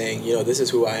 and saying, you know, this is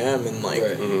who I am, and like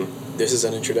this is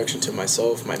an introduction to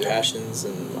myself, my passions,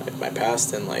 and my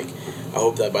past, and like I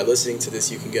hope that by listening to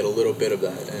this you can get a little bit of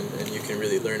that, and you can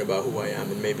really learn about who I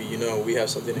am, and maybe, you know, we have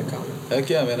something in common. Heck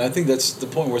yeah, man. I think that's the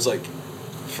point where it's like,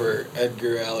 for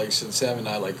Edgar, Alex, and Sam and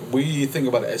I, like, we think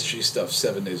about SG stuff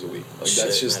 7 days a week. Like,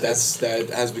 that's just, that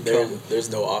has become...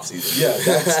 There's no off-season. Yeah,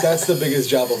 that's the biggest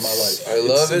job of my life. I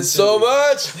love it so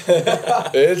much.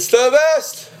 It's the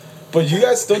best. But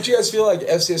don't you guys feel like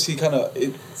FCFC kind of,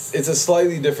 it's a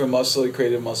slightly different muscle, a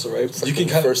creative muscle, right? You can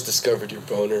kind of first discovered your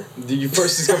boner. You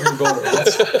first discovered your boner.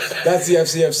 That's the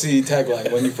FCFC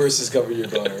tagline, when you first discover your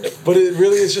boner. But it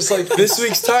really is just like... This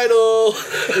week's title.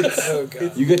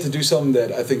 You get to do something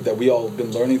that I think that we all have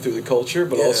been learning through the culture,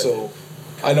 but also...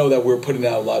 I know that we're putting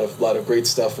out a lot of great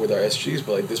stuff with our SGs,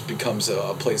 but like this becomes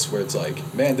a place where it's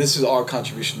like, man, this is our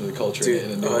contribution to the culture. Dude,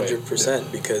 in a new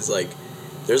 100%, because like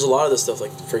there's a lot of this stuff,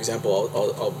 like for example,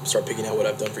 I'll start picking out what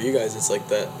I've done for you guys. It's like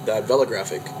that Vela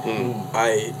graphic.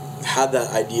 I had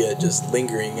that idea just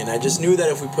lingering, and I just knew that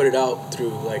if we put it out through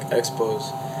like expos,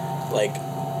 like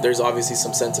there's obviously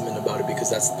some sentiment about it because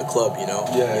that's the club, you know.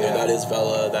 That is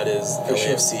Vela, that is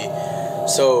LAFC.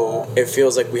 So it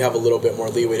feels like we have a little bit more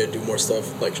leeway to do more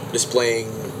stuff, like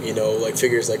displaying, you know, like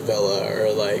figures like Vela,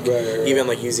 or like even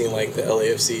like using like the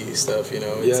LAFC stuff, you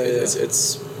know.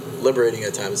 It's liberating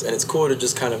at times, and it's cool to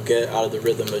just kind of get out of the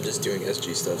rhythm of just doing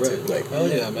SG stuff too. Like, hell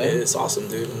yeah, man, it's awesome,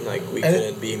 dude. And like we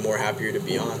couldn't be more happier to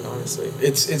be on, honestly.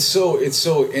 It's so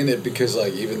in it, because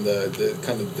like even the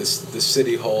kind of the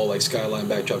city hall like skyline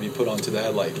backdrop you put onto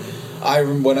that, like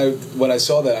when I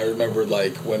saw that, I remembered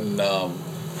like when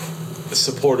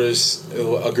supporters,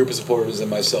 a group of supporters and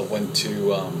myself went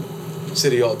to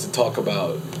City Hall to talk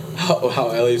about how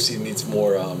LAFC needs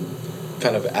more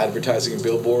kind of advertising and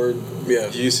billboard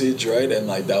usage, right? And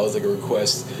like that was like a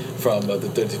request from the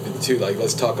 3052, like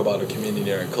let's talk about a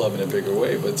community or a club in a bigger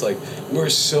way. But it's like we're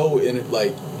so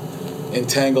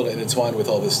entangled and intertwined with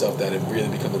all this stuff that it really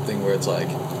becomes a thing where it's like,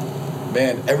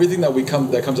 man, everything that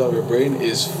comes out of your brain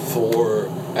is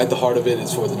at the heart of it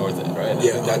is for the North End, right?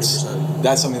 And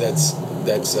that's something that's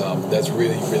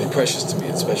really, really precious to me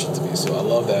and special to me. So I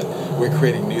love that we're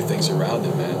creating new things around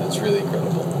it, man. It's really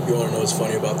incredible. You want to know what's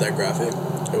funny about that graphic?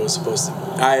 It was supposed to...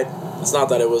 It's not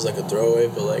that it was like a throwaway,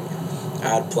 but like I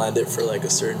had planned it for like a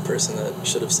certain person that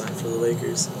should have signed for the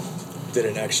Lakers.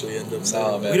 Didn't actually end up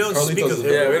signing. Man. We don't speak of him.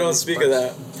 Yeah, we don't speak of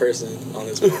that person on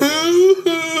this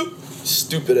podcast.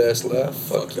 Stupid ass laugh.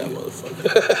 Fuck that motherfucker.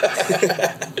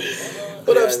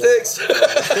 What up, Sticks?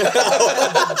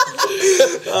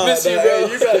 Miss you, bro.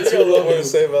 You got too little more to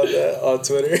say about that on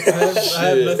Twitter. I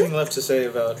have nothing left to say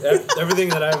about everything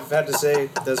that I've had to say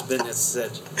has been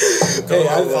said. Hey,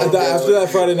 after that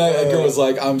Friday night, Edgar was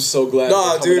like, "I'm so glad."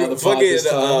 Nah, dude, on the pod this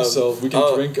time, so we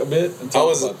can drink a bit. And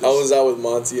talk about this. I was out with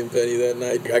Monty and Penny that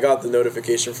night. I got the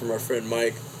notification from our friend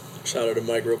Mike. Shout out to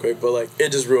Mike real quick, but like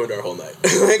it just ruined our whole night.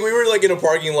 Like we were like in a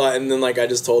parking lot, and then like I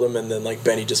just told him, and then like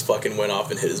Benny just fucking went off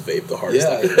and hit his vape the hardest.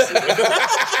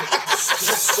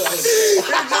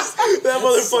 That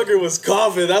motherfucker was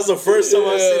coughing. That's the first time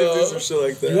I've seen him do some shit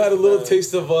like that. You had a little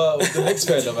taste of the Knicks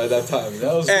fandom at that time.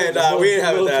 That was we didn't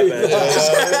have it that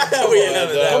bad. We didn't have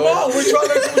it that Come on, we're trying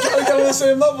to get on the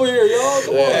same level here, y'all.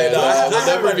 Come on. I'll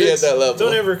never be at that level.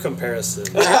 Don't ever compare us to.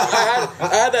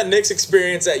 I had that Knicks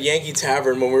experience at Yankee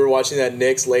Tavern when we were watching that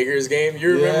Knicks Lakers game.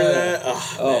 You remember that?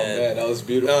 Oh man, that was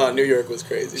beautiful. New York was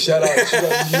crazy. Shout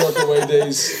out New York away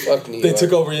days. Fuck New York. They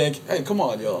took over Yankee. Hey, come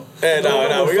on, y'all. Hey,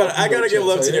 I gotta give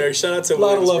love to New York. Shout out to a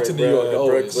lot of love to New York.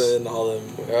 Brooklyn, all them.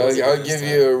 I'll give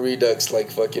you a Redux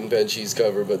like fucking Benji's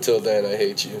cover, but till then I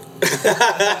hate you.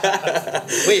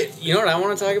 Wait, you know what I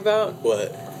want to talk about?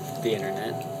 What? The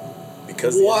internet.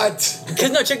 Because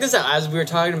no, check this out. As we were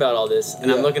talking about all this,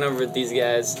 and I'm looking over at these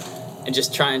guys and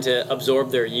just trying to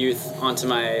absorb their youth onto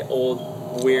my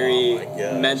old, weary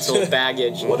mental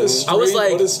baggage. What a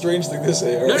strange thing to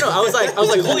say. No, I was like,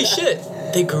 holy shit.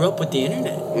 They grew up with the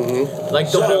internet. Mm-hmm.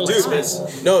 Like the whole time.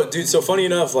 No, dude, so funny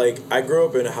enough, like, I grew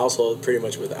up in a household pretty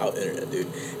much without internet, dude.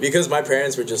 Because my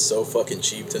parents were just so fucking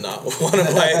cheap to not want to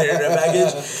buy an internet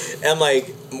package. And,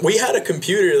 like, we had a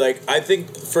computer, like, I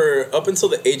think for up until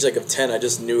the age, like, of 10, I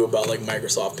just knew about, like,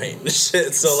 Microsoft Paint and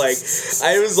shit. So, like,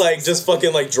 I was, like, just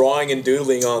fucking, like, drawing and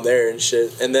doodling on there and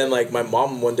shit. And then, like, my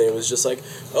mom one day was just like,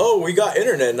 oh, we got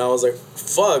internet. And I was like,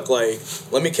 fuck, like,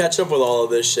 let me catch up with all of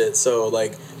this shit. So,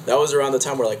 like, that was around the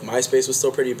time where, like, MySpace was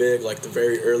still pretty big, like, the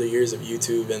very early years of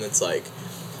YouTube, and it's, like,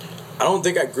 I don't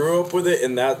think I grew up with it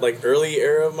in that, like, early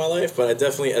era of my life, but I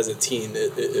definitely, as a teen,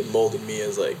 it molded me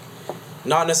as, like,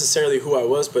 not necessarily who I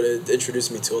was, but it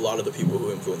introduced me to a lot of the people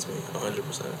who influenced me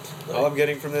 100%. All I'm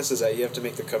getting from this is that you have to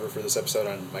make the cover for this episode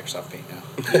on Microsoft Paint now.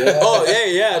 Oh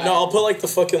yeah. No, I'll put like the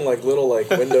fucking like little like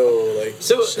window like.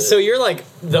 So you're like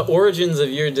the origins of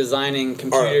your designing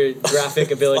computer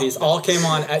graphic abilities all came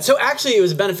on. So actually, it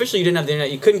was beneficial you didn't have the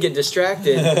internet. You couldn't get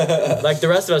distracted like the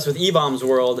rest of us with E-Bombs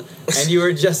World, and you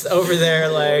were just over there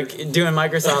like doing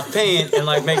Microsoft Paint and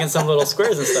like making some little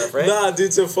squares and stuff, right? Nah,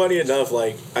 dude. So funny enough,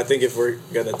 like I think if we're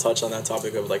gonna touch on that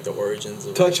topic of like the origins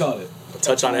of Touch on it.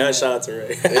 Yeah, shout out to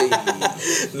Ray.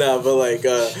 Nah, but like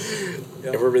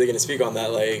if we're really gonna speak on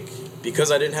that, like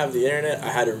because I didn't have the internet, I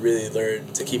had to really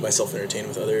learn to keep myself entertained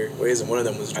with other ways, and one of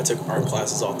them was I took art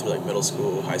classes all through like middle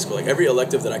school, high school. Like every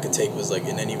elective that I could take was like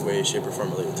in any way, shape, or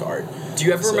form related to art. Do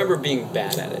you ever remember being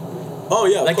bad at it? Oh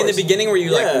yeah, like in the beginning, were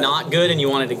you Yeah. like not good and you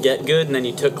wanted to get good, and then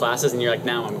you took classes and you're like,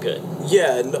 now I'm good.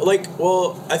 Yeah,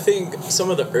 well, I think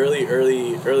some of the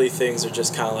early things are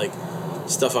just kind of like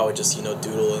stuff I would just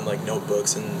doodle in like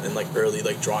notebooks and like early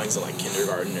like drawings in like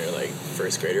kindergarten or like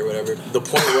first grade or whatever. The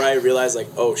point where I realized like,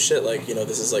 oh shit, like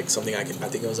this is like something I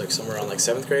think it was like somewhere around like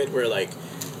 7th grade where like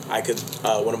I could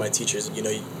one of my teachers you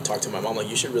talked to my mom like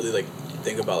you should really like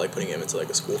think about like putting him into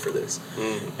like a school for this,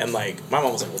 and like my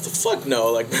mom was like, what the fuck,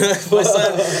 no, like my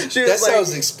son, she was That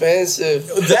sounds expensive.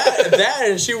 that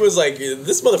and she was like,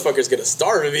 this motherfucker's gonna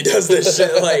starve if he does this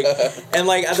shit, like, and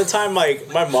like at the time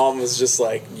like my mom was just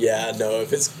like, yeah, no,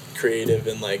 if it's creative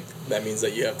and like that means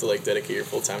that you have to like dedicate your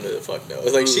full time to it, fuck no.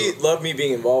 Like she loved me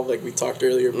being involved, like we talked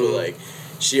earlier, but like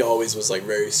she always was like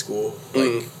very school,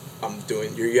 like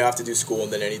you have to do school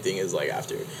and then anything is like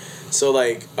after. So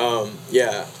like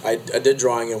yeah, I did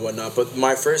drawing and whatnot, but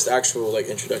my first actual like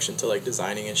introduction to like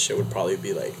designing and shit would probably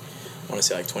be like I want to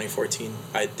say like 2014.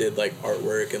 I did like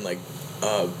artwork and like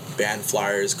band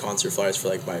flyers, concert flyers for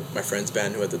like my friend's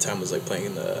band who at the time was like playing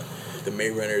in the May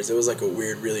Runners. It was like a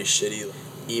weird, really shitty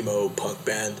emo punk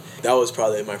band. That was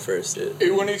probably my first.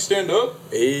 818 stand up.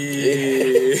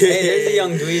 Hey, Hey, there's the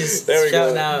young Dweez. There we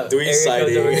shouting go. out. Dweez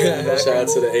sighting. Shout Shout out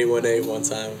to the 818 one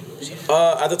time.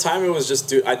 At the time, it was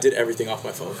just I did everything off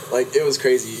my phone. Like it was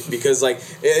crazy because like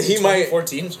he might.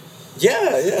 2014.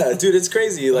 Yeah, dude, it's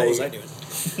crazy. What Like was I doing?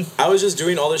 I was just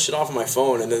doing all this shit off of my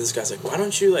phone, and then this guy's like, why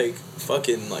don't you like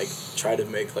fucking like try to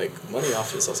make like money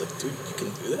off this? I was like, dude, you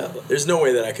can do that. There's no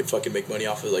way that I could fucking make money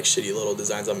off of like shitty little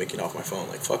designs I'm making off my phone.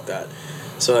 Like fuck that.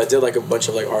 So I did like a bunch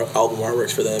of like album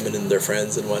artworks for them and then their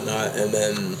friends and whatnot, and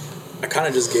then I kind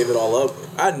of just gave it all up.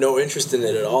 I had no interest in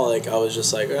it at all. Like I was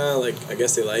just like, like I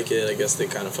guess they like it. I guess they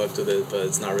kind of fucked with it, but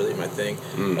it's not really my thing.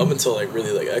 Up until like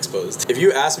really like exposed. If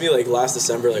you asked me like last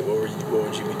December, like what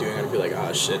would you be doing? I'd be like,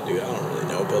 ah shit, dude, I don't really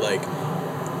know. But like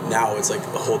now it's like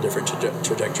a whole different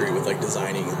trajectory with like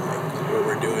designing and like what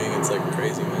we're doing. It's like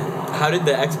crazy, man. How did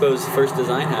the Expo's first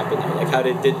design happen though? Like how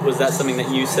was that something that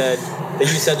you said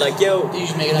like, yo,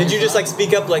 did you just like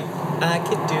speak up like I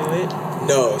could do it?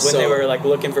 No, when they were like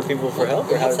looking for people for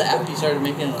help, or What's the app you started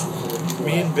making?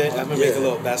 Me and Ben, I'm gonna make a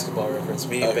little basketball reference.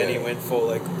 Me and Benny went full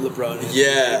like LeBron and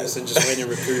Davis and just went and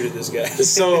recruited this guy.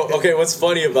 So okay, what's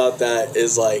funny about that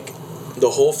is like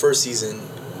the whole first season,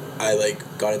 I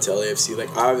like got into LAFC. Like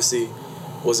I obviously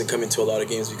wasn't coming to a lot of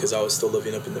games because I was still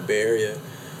living up in the Bay Area.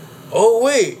 Oh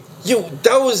wait, yo,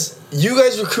 that was you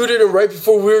guys recruited him right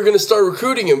before we were gonna start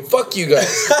recruiting him. Fuck you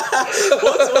guys.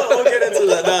 We'll get into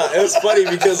that. Nah, it was funny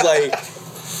because like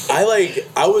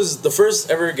I was the first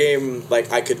ever game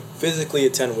like I could physically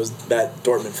attend was that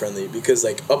Dortmund friendly because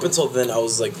like up until then I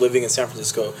was like living in San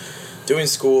Francisco, doing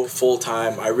school full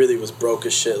time. I really was broke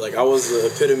as shit. Like I was the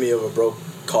epitome of a broke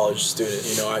college student.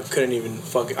 I couldn't even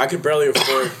I could barely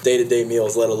afford day-to-day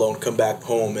meals, let alone come back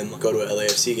home and go to a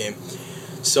LAFC game.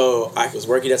 So I was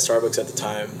working at Starbucks at the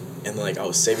time, and like I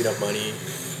was saving up money,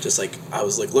 just like I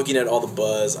was like looking at all the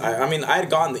buzz. I mean I had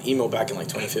gotten the emo back in like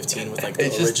 2015 with like the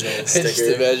original sticker. I just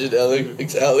imagine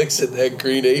Alex in that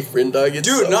green apron, dog.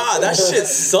 Dude, nah, that shit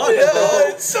sucked, yeah, bro.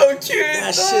 it's so cute.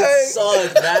 That shit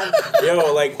sucked, man.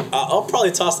 Yo, like I'll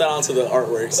probably toss that onto the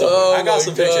artwork. So I got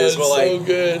some pictures, but like, so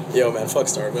good. Yo, man, fuck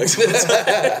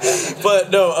Starbucks. But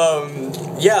no,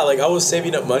 yeah, like I was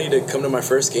saving up money to come to my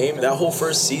first game. That whole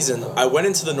first season, I went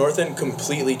into the North End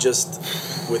completely just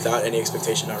without any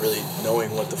expectation, not really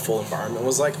knowing what the full environment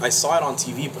was like. I saw it on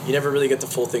TV, but you never really get the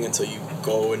full thing until you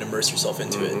go and immerse yourself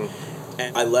into it.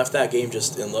 And I left that game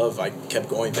just in love. I kept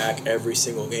going back every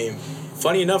single game.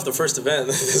 funny enough, the first event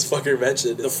this fucker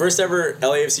mentioned, the first ever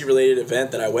LAFC related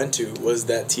event that I went to was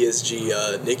that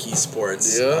TSG Nikki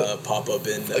Sports pop up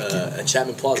in at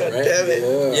Chapman Plaza, right? Damn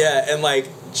it. Yeah, and like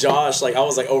Josh, like I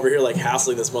was like over here like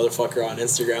hassling this motherfucker on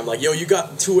Instagram, like, yo, you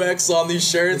got 2X on these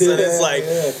shirts, and it's like,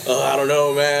 I don't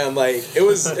know, man. Like it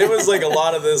was like a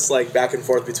lot of this like back and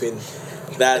forth between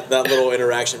that little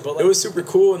interaction, but like, it was super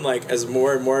cool. And like as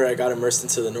more and more I got immersed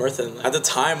into the North, and at the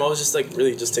time I was just like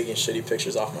really just taking shitty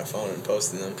pictures off my phone and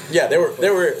posting them. Yeah, they were I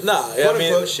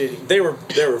mean shitty. they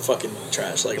were fucking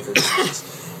trash, like for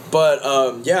but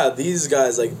yeah, these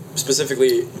guys, like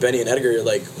specifically Benny and Edgar,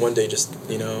 like one day just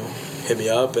hit me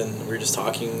up and we were just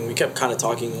talking. We kept kind of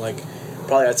talking like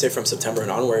probably I'd say from September and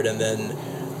onward, and then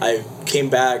I came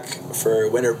back for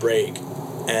winter break,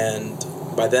 and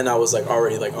by then I was like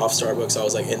already like off Starbucks. I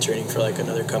was like interning for like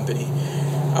another company.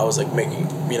 I was like making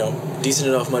decent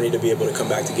enough money to be able to come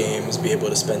back to games, be able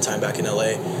to spend time back in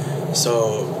LA.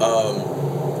 So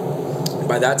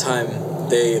by that time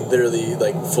they literally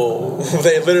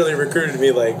recruited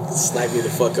me, like sniped me the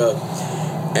fuck up,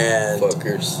 and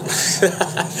Fuckers.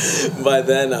 by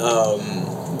then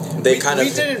they We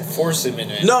didn't force him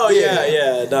in it. No,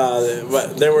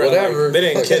 but they were Whatever. like, they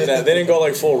didn't kidnap. They didn't go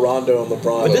like full Rondo and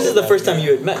LeBron. But this is the first time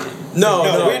you had met him. No.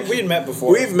 We had met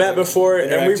before. We've met before,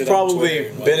 and Interacted we've on probably Twitter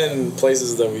and been whatnot. in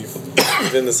places that we've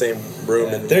been in the same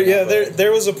room. And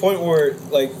There was a point where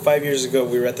like 5 years ago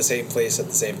we were at the same place at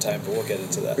the same time, but we'll get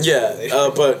into that.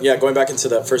 but going back into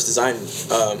that first design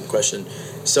question.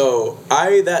 So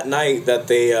that night that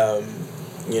they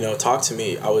talked to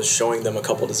me, I was showing them a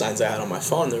couple designs I had on my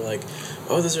phone. They're like,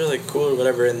 oh, those are like cool or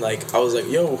whatever. And like I was like,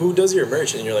 yo, who does your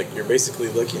merch? And you're basically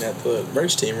looking at the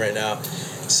merch team right now.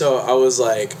 So I was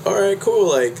like, all right, cool,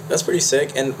 like that's pretty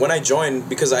sick. And when I joined,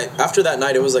 because after that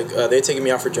night it was like they had taken me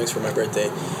out for drinks for my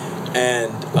birthday,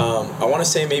 and I want to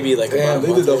say maybe like Damn,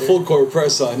 they did a full court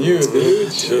press on you,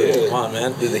 dude. Dude, come on,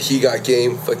 man. Did the He Got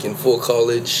Game fucking full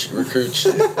college recruit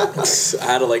shit.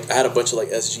 I had a bunch of like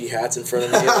SG hats in front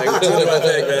of me, like doing my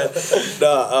thing, man.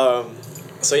 No,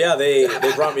 so yeah, they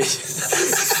brought me.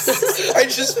 I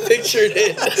just pictured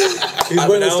it. He's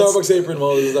wearing a Starbucks apron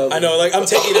while he's out. I know, like I'm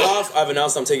taking it off. I've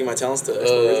announced I'm taking my talents to.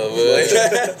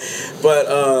 But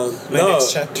My no.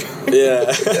 next chapter. Yeah.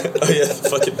 Oh yeah, the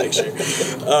fucking picture.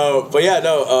 But yeah,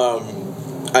 no.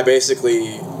 I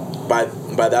basically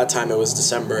by that time it was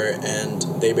December, and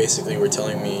they basically were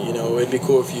telling me, it'd be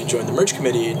cool if you joined the merch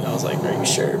committee. And I was like, are you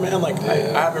sure, man? Like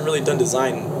I haven't really done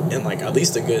design in like at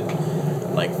least a good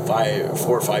like 4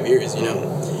 or 5 years,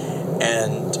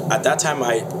 And at that time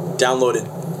I downloaded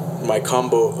my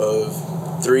combo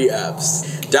of 3 apps.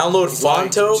 Download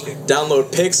Fonto,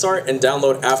 download PixArt, and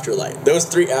download Afterlight. Those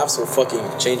 3 apps will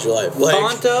fucking change your life. Like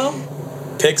Fonto,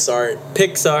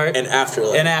 PixArt, and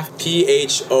Afterlight.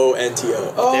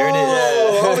 PHONTO. Oh, There it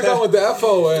is. I would have gone with the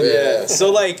FO. And Yeah.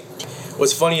 So like,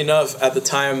 what's funny enough, at the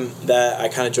time that I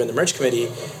kind of joined the merch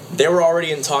committee, they were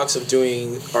already in talks of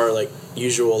doing our like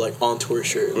usual like on tour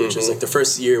shirt, which is like the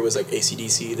first year was like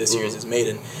AC/DC, this year's is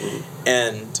Maiden,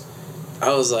 and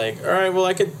I was like, all right, well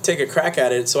I could take a crack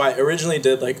at it. So I originally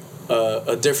did like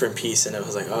a different piece, and I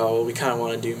was like, oh, well, we kind of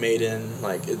want to do Maiden,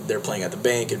 like they're playing at the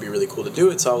bank, it'd be really cool to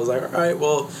do it. So I was like, all right,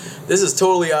 well this is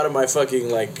totally out of my fucking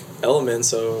like element,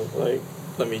 so like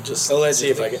let me just see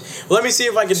if I can. Let me see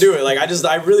if I can do it. Like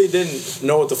I really didn't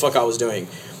know what the fuck I was doing.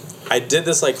 I did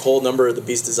this like whole Number of the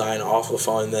Beast design off the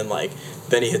phone, and then like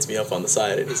Benny hits me up on the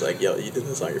side and he's like, yo, you did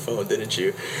this on your phone, didn't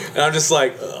you? And I'm just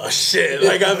like, oh shit,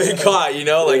 like I've been caught,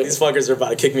 like these fuckers are about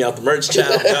to kick me out the merch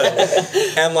channel.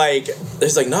 And like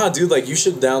there's like, nah dude, like you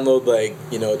should download like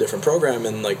a different program,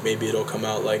 and like maybe it'll come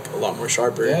out like a lot more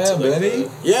sharper. Yeah, to, like, Benny?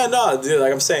 no dude,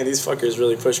 like I'm saying, these fuckers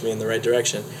really pushed me in the right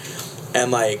direction. And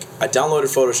like I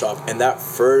downloaded Photoshop, and that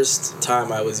first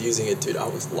time I was using it, dude, I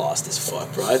was lost as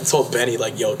fuck, bro. I told Benny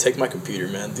like, yo, take my computer,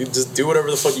 man, dude, just do whatever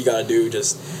the fuck you gotta do,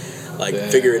 just like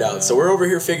figure it out. So we're over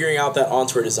here figuring out that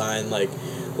on-tour design. Like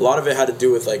a lot of it had to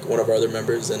do with like one of our other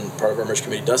members and part of our merch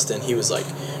committee, Dustin. He was like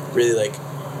really like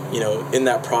in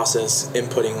that process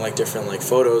inputting like different like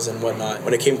photos and whatnot.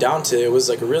 When it came down to it was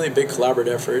like a really big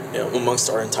collaborative effort amongst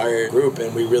our entire group,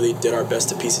 and we really did our best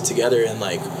to piece it together. And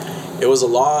like it was a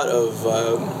lot of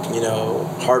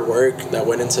hard work that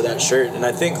went into that shirt. And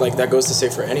I think like that goes to say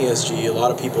for any SG, a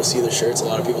lot of people see the shirts, a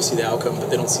lot of people see the outcome, but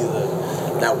they don't see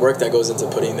that work that goes into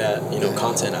putting that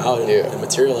content out and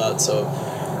material out. So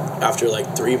after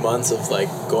like 3 months of like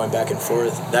going back and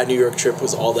forth, that New York trip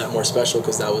was all that more special,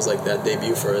 because that was like that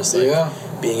debut for us,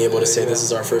 like being able to say this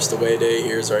is our first away day,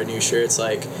 here's our new shirts,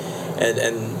 like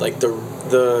and like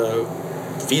the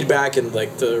feedback and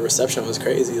like the reception was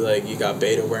crazy. Like you got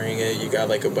Beta wearing it, you got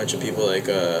like a bunch of people like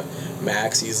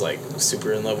Max, he's like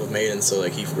super in love with Maiden, so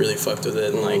like he really fucked with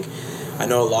it, and like I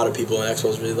know a lot of people in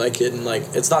Expos really like it, and like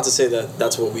it's not to say that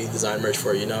that's what we design merch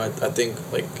for, you know. I think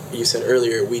like you said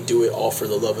earlier, we do it all for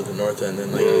the love of the North End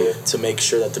and like to make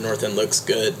sure that the North End looks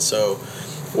good. So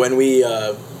when we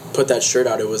put that shirt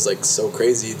out, it was like so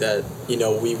crazy that, you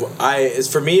know,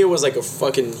 for me it was like a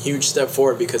fucking huge step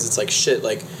forward, because it's like shit,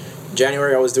 like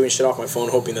January I was doing shit off my phone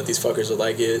hoping that these fuckers would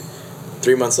like it.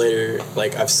 3 months later,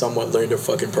 like I've somewhat learned a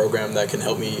fucking program that can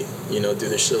help me, you know, do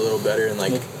this shit a little better, and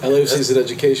like LAFC's an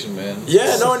education, man.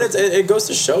 Yeah, no, and it goes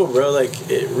to show, bro.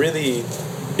 Like it really,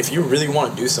 if you really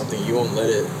want to do something, you won't let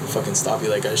it fucking stop you.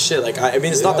 Like shit. Like I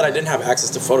mean, it's not that I didn't have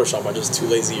access to Photoshop. I'm just too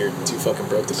lazy or too fucking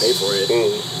broke to pay for it.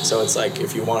 So it's like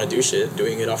if you want to do shit,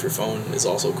 doing it off your phone is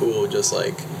also cool. Just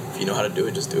like if you know how to do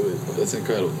it, just do it. That's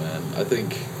incredible, man. I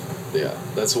think, yeah,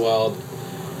 that's wild.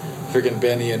 Freaking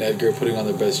Benny and Edgar putting on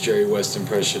their best Jerry West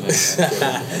impression and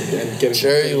getting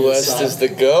Jerry West is the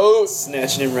GOAT.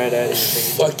 Snatching him right at him.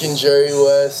 Fucking Jerry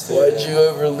West. Why'd you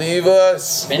ever leave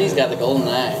us? Benny's got the golden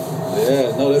eye.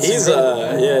 Yeah, no, that's he's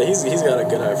incredible. he's got a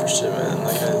good eye for shit, man.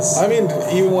 Like I mean,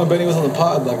 even when Benny was on the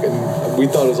pod, like, and we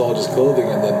thought it was all just clothing,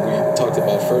 and then we talked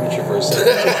about furniture for a second.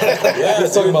 yeah, he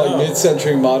was talking about like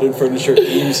mid-century modern furniture,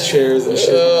 Eames chairs and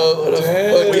shit.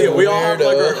 We all have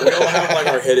like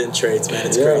our hidden traits, man.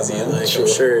 It's crazy. Man, like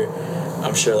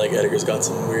I'm sure like Edgar's got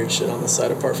some weird shit on the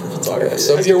side apart from photography.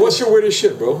 So Edgar, what's your weirdest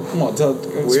shit, bro? Come on,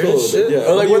 weirdest shit. Yeah.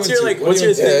 Or like, what's your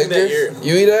thing that you're?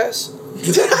 You eat ass? I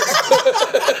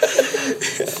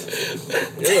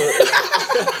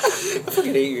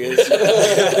fucking hate you guys.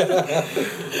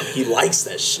 He likes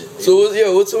that shit. Dude.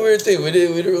 So what's a weird thing? We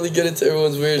didn't really get into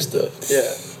everyone's weird stuff.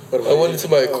 Yeah. I went into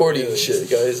my accordion shit,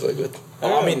 guys. Like what?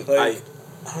 I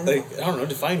don't know.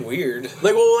 Define weird.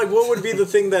 Like what would be the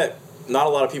thing that not a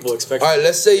lot of people expect? All right,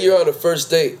 let's say you're on a first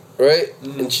date, right?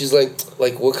 And she's like,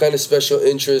 what kind of special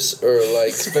interests or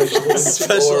like special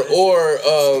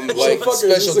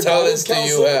talents do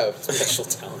you have? Special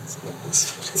talents.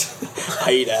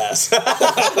 I eat ass.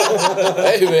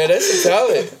 Hey man, that's a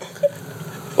talent.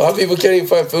 A lot of people can't even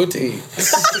find food to eat.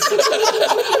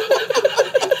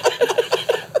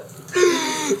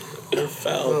 You're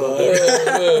foul,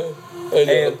 dog.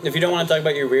 Hey, if you don't want to talk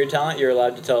about your weird talent, you're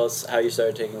allowed to tell us how you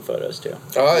started taking photos too.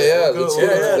 Oh yeah, let's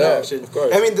get into that. Of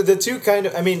course. I mean, the two kind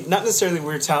of, I mean, not necessarily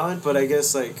weird talent, but I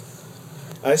guess like,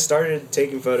 I started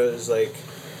taking photos like,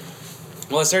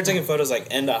 I started taking photos like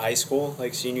end of high school,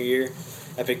 like senior year.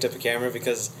 I picked up a camera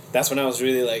because that's when I was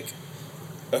really like,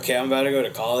 okay, I'm about to go to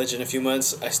college in a few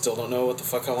months. I still don't know what the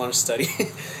fuck I want to study,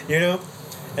 you know?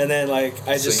 And then, like,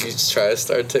 So you just try to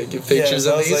start taking pictures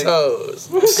of these hoes.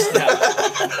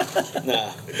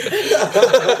 Nah.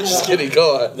 Just kidding.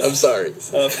 Go on. I'm sorry.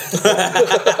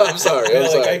 I'm sorry.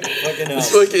 Like,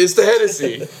 It's the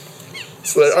Hennessy.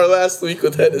 It's like our last week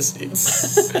with Hennessy.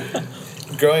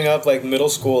 Growing up, like, middle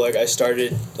school, like, I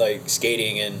started, like,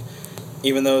 skating. And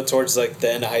even though towards, like, the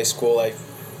end of high school, I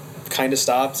kind of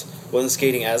stopped, wasn't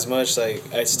skating as much, like,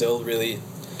 I still really,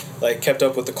 like, kept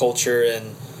up with the culture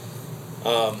and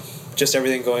just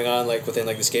everything going on like within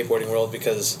like the skateboarding world,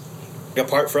 because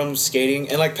apart from skating,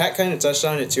 and like Pat kind of touched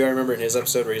on it too, I remember in his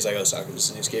episode where he's like, oh, soccer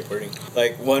just new skateboarding.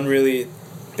 Like one really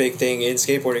big thing in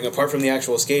skateboarding, apart from the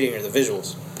actual skating, are the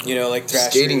visuals. You know, like Thrasher,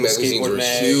 skating magazines were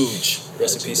Mag, huge.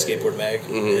 Rest in peace, Skateboard Mag.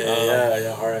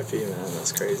 Yeah, R.I.P. man,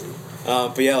 that's crazy.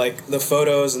 But yeah, like the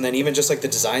photos, and then even just like the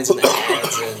designs and the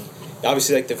ads, and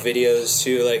obviously like the videos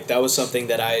too. Like that was something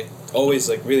that I always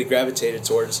like really gravitated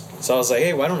towards. So I was like,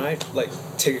 hey, why don't I like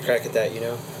take a crack at that, you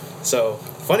know? So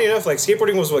funny enough, like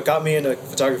skateboarding was what got me into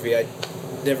photography. I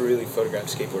never really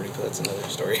photographed skateboarding, but that's another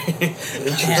story. Man,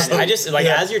 I just like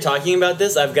as you're talking about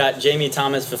this, I've got Jamie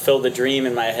Thomas Fulfill the Dream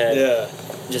in my head. Yeah.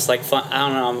 Just like fun. I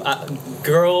don't know.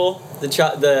 Girl, the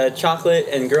chocolate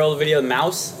and girl video,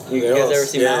 Mouse. You guys ever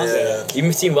seen Mouse? Yeah.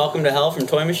 You've seen Welcome to Hell from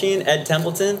Toy Machine, Ed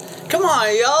Templeton. Come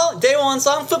on, y'all! Day One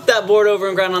song. Flip that board over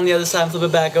and grind on the other side and flip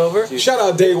it back over. Shout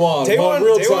out Day One. Day One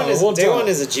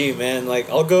is a G, man. Like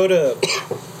I'll go to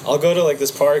like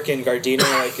this park in Gardena,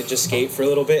 like and just skate for a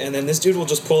little bit, and then this dude will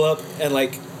just pull up and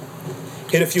like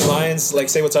hit a few lines, like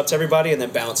say what's up to everybody, and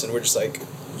then bounce, and we're just like.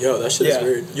 Yo, that shit is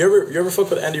weird. You ever fuck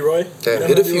with Andy Roy? Damn,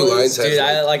 hit a few lines. Dude,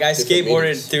 I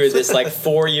skateboarded through this like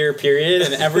 4-year period,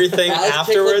 and everything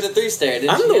afterwards. The 3-stair,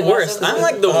 I'm the worst. I'm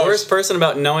like the worst person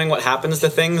about knowing what happens to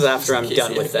things after I'm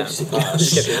done with them.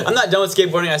 Just kidding. I'm not done with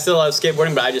skateboarding. I still love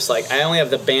skateboarding, but I only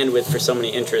have the bandwidth for so many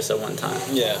interests at one time.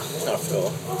 Yeah, I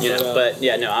feel. You know, but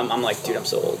yeah, no, I'm like, dude, I'm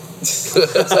so old.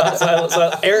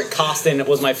 so Eric Costin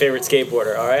was my favorite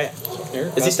skateboarder. All right.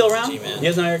 Is he still around? G-man. You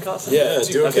guys know Eric Costin? Yeah,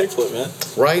 do a Okay. kickflip, man.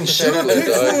 Ryan Sugar,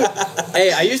 dog.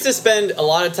 Hey, I used to spend a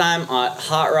lot of time on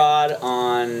Hot Rod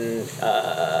on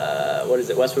what is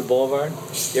it, Westwood Boulevard?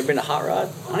 You ever been to Hot Rod?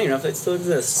 I don't even know if it still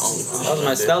exists.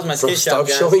 That was my Bro, skate stop shop,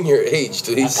 guys. showing your age,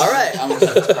 please. All right. I'm gonna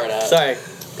cut this part out. Sorry.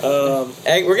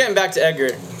 We're getting back to Edgar.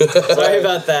 Sorry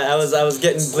about that. I was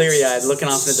getting bleary eyed looking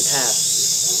off into the past.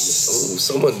 Ooh,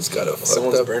 someone's got a fucked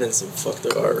Someone's up burning some fucked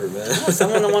up car. art, man.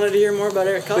 Someone wanted to hear more about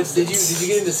Eric But Costin. did you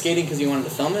get into skating because you wanted to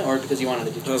film it or because you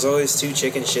wanted to I do was always too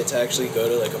chicken shit to actually go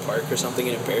to like a park or something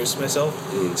and embarrass myself.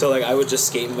 So like I would just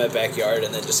skate in my backyard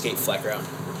and then just skate flat ground.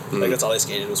 Like that's all I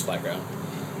skated was flat ground.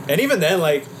 And even then,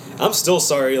 like I'm still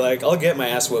sorry. Like I'll get my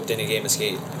ass whooped in a game of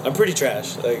skate. I'm pretty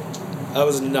trash. Like I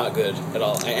was not good at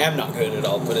all. I am not good at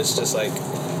all. But it's just like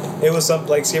it was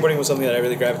skateboarding was something that I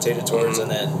really gravitated towards. And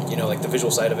then like the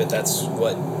visual side of it. That's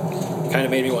what kind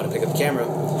of made me want to pick up the camera.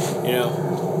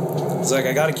 It's like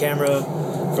I got a camera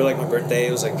for like my birthday.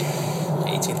 It was like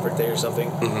 18th birthday or something.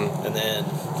 And then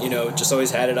just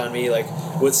always had it on me. Like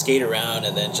would skate around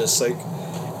and then just like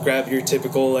grab your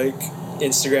typical like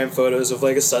Instagram photos of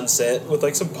like a sunset with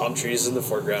like some palm trees in the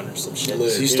foreground or some shit.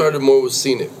 So you started more with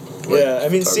scenic. Yeah, I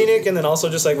mean scenic, and then also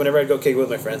just like whenever I'd go kick with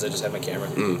my friends, I just had my camera,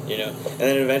 and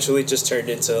then it eventually just turned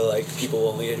into like people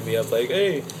only hitting me up like,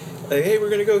 hey, we're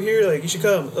gonna go here, like you should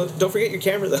come. Don't forget your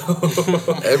camera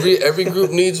though. Every group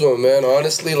needs one, man.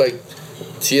 Honestly, like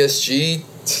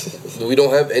TSG, we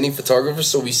don't have any photographers,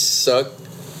 so we suck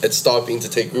at stopping to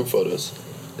take group photos.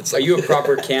 It's Are like, you a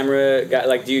proper camera guy?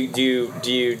 Like, do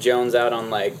you Jones out on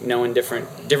like knowing different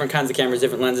kinds of cameras,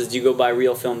 different lenses? Do you go buy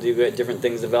real film? Do you get different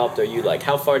things developed? Are you like,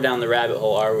 how far down the rabbit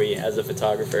hole are we as a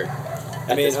photographer?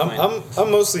 I mean,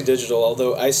 I'm mostly digital.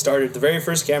 Although I started the very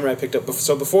first camera I picked up.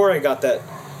 So before I got that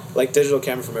like digital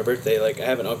camera for my birthday, like I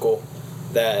have an uncle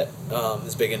that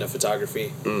is big into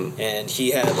photography, and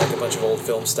he had like a bunch of old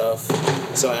film stuff.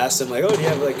 So I asked him like, oh, do you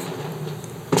have like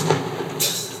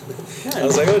I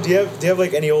was like, oh, do you have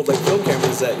like any old like film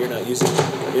cameras that you're not using? He's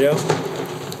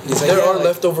like, there yeah, are like,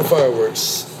 leftover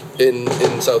fireworks in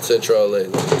South Central LA.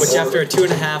 Which after a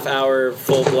 2.5 hour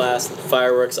full blast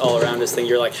fireworks all around this thing,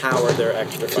 you're like, how are there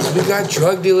extra fireworks? We got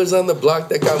drug dealers on the block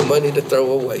that got money to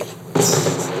throw away.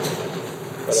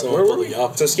 So where were we?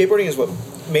 So skateboarding is what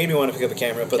made me want to pick up a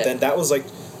camera, but then that was like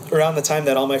around the time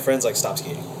that all my friends like stopped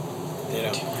skating.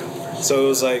 So it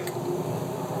was like,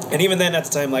 and even then at the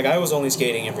time, like I was only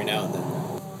skating every now and then.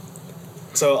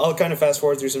 So I'll kind of fast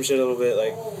forward through some shit a little bit.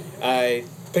 Like I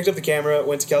picked up the camera,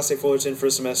 went to Cal State Fullerton for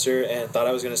a semester, and thought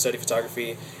I was going to study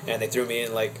photography, and they threw me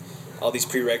in like all these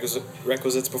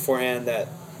prerequisites beforehand that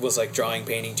was like drawing,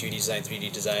 painting, 2D design,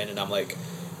 3D design, and I'm like,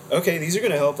 okay, these are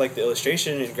going to help like the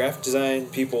illustration and graphic design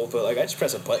people, but like I just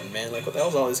press a button, man. Like what the hell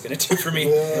is all this going to do for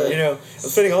me? I'm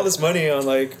spending all this money on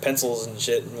like pencils and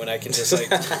shit when I can just like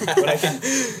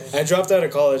I dropped out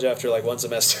of college after like one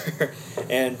semester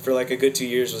and for like a good 2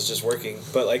 years was just working.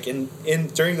 But like in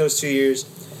during those 2 years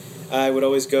I would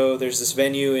always go, there's this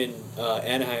venue in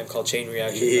Anaheim called Chain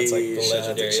Reaction. That's like the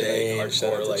legendary like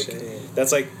hardcore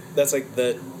like that's like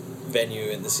the venue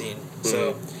in the scene.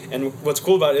 So and what's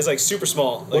cool about it is like super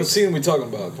small. Like, What scene are we talking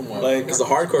about? Come on. like It's the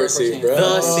hardcore scene, bro.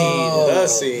 The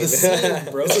scene.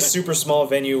 bro. It's a super small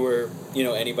venue where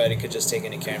anybody could just take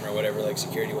in a camera or whatever. Like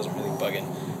security wasn't really bugging.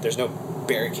 There's no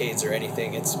barricades or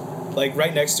anything. It's like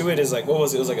right next to it is like, what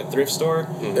was it? It was like a thrift store.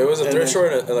 It was a And thrift then- store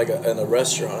and a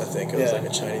restaurant. I think it was Yeah. like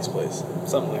a Chinese place.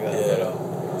 Something like that. Yeah.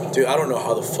 But, Dude, I don't know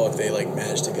how the fuck they like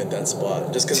managed to get that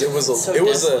spot. Just because it was So it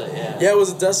was desolate, it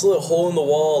was a desolate hole in the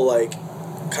wall, like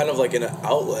kind of like in an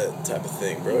outlet type of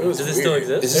thing, bro. It was Does it weird.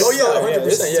 still exist? Is this Oh yeah, Yeah, 100%.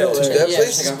 it's Yeah, still Dude, there. that Yeah,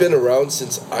 place check has out- been around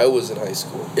since I was in high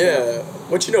school. yeah.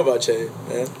 What you know about Che?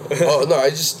 Man? Oh no, I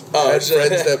just Oh, had shit.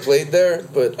 friends that played there,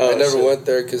 but I Oh, never shit. went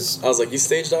there because I was like, you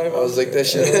stage dive? I was like, that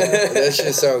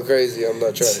shit sound crazy. I'm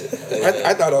not trying to.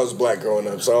 I thought I was black growing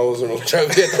up, so I wasn't really trying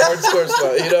to get the hardcore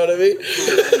spot. You know what I mean?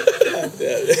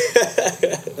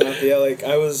 yeah, like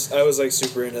I was like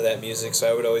super into that music, so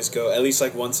I would always go at least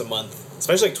like once a month.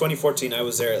 Especially like 2014, I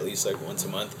was there at least like once a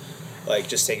month, like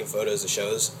just taking photos of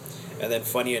shows. And then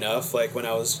funny enough, like when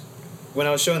I was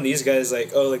showing these guys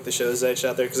like the shows that I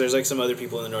shot there, because there's like some other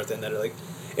people in the North End that are like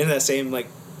in that same like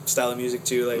style of music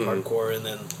too, like hardcore and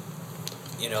then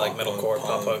like metalcore,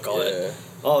 pop punk,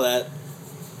 all that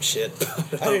shit.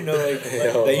 I didn't know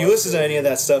that you listen to any of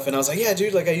that stuff, and I was like, yeah,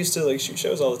 dude, like I used to like shoot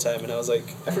shows all the time, and I was like,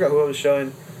 I forgot who I was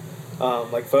showing,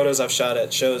 like photos I've shot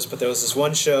at shows, but there was this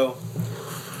one show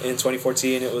in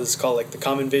 2014. It was called like the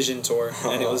Common Vision Tour,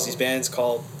 and it was these bands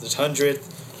called the 100th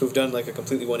who've done like a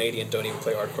completely 180 and don't even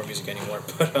play hardcore music anymore.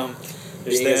 But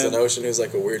Being as them. an Ocean, who's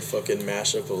like a weird fucking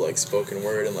mashup of like spoken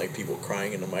word and like people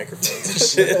crying into microphones and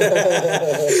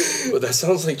shit. But that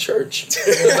sounds like church.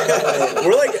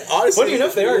 We're like, honestly. What do you know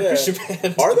if they are a yeah. Christian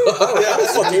band? Are they? I don't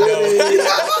fucking know.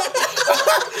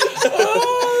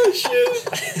 Oh shit!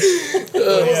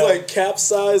 It was like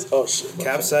Capsize. Oh shit.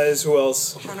 Capsize. Who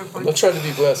else? I'm not trying to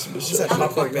be blasphemous. What's that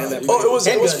pop punk band that? Oh, it was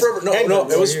Handguns. Forever. No,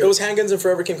 Handguns. it was Handguns and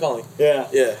Forever Came Calling. Yeah.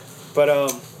 Yeah. But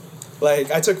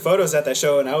like I took photos at that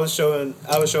show and I was showing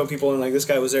people and like this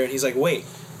guy was there and he's like, wait.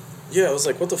 Yeah, I was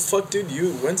like, what the fuck, dude?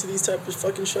 You went to these type of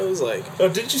fucking shows, like. Oh,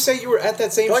 didn't you say you were at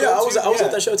that same show? Oh yeah, I was too?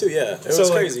 at that show too. Yeah, it So, was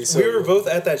like, crazy. So we were both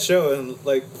at that show and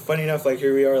like funny enough, like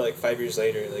here we are like 5 years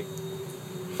later, like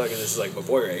fucking this is like my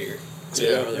boy right here.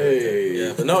 Yeah,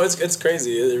 yeah. But no, it's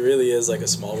crazy. It really is like a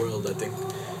small world. I think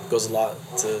goes a lot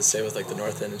to say with like the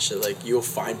North End and shit. Like you'll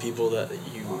find people that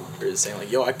you are saying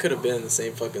like, yo, I could have been in the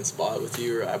same fucking spot with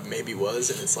you, or I maybe was,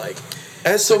 and it's like.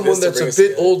 As someone that's a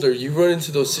bit older, you run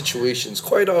into those situations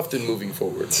quite often moving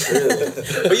forward.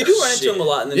 But you do run into them a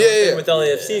lot in the North End with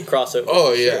LAFC crossover.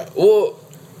 Oh yeah. Well,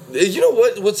 you know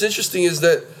what? What's interesting is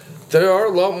that there are a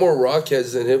lot more rock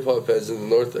heads than hip hop heads in the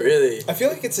North End. Really? I feel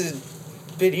like it's a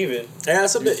bit even. Yeah,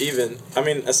 it's a bit even. I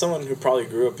mean, as someone who probably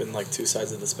grew up in like two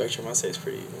sides of the spectrum, I'd say it's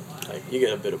pretty even. Like you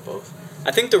get a bit of both.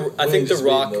 I think the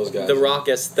rock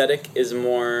aesthetic is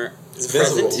more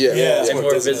visible. present. Yeah, and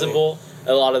more visible.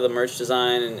 A lot of the merch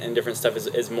design and different stuff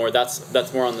is more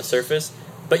that's more on the surface.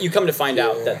 But you come to find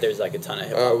out that there's like a ton of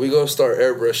hip hop. We gonna start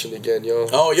airbrushing again, yo.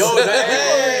 Oh, yo, we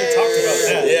already talked about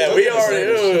that. Yeah, we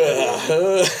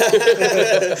already.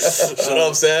 Shut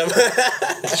up, Sam.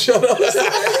 Shut up.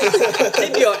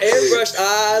 Keep your airbrushed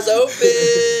eyes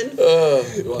open.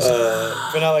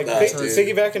 But now, like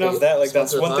piggybacking off that, like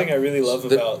that's one thing I really love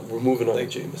about. We're moving on,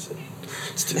 like, Jameson.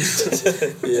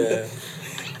 Yeah.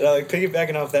 Like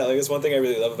piggybacking off that, like it's one thing I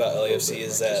really love about LAFC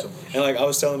is that, and like I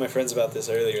was telling my friends about this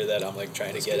earlier that I'm like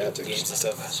trying to get out to games and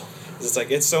stuff. It's like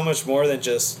it's so much more than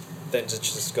just going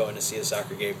to see a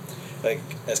soccer game. Like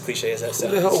as cliche as that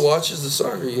sounds. Who the hell watches the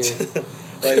soccer game?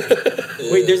 Like,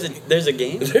 wait, there's a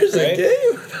game. There's a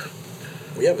game.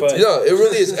 We have Yeah, it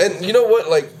really is. And you know what?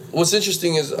 Like, what's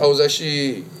interesting is I was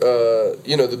actually,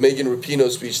 the Megan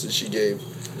Rapinoe speech that she gave,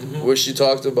 where she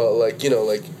talked about like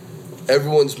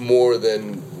everyone's more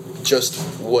than just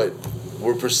what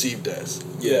we're perceived as.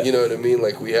 Yeah. You know what I mean?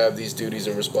 Like we have these duties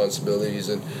and responsibilities,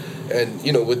 and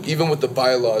with the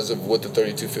bylaws of what the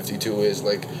 3252 is,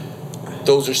 like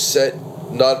those are set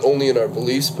not only in our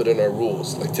beliefs but in our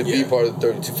rules. Like to be part of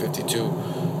the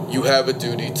 3252, you have a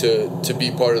duty to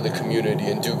be part of the community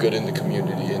and do good in the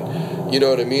community, and you know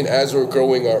what I mean, as we're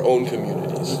growing our own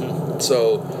communities.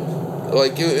 So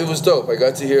like it was dope. I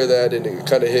got to hear that and it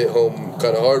kind of hit home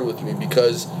kind of hard with me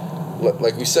because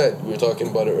like we said, we were talking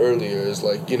about it earlier, is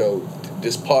like,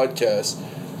 this podcast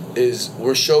is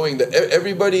we're showing that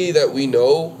everybody that we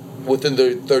know within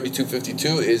the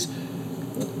 3252 is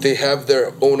they have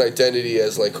their own identity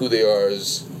as like who they are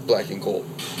as black and gold,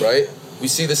 right? We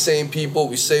see the same people,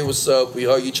 we say what's up, we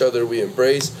hug each other, we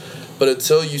embrace, but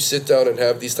until you sit down and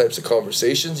have these types of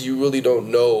conversations, you really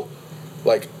don't know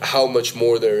like how much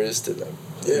more there is to them.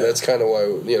 Yeah. And that's kind of why,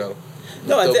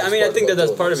 No, I think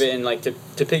that's part of it, and like to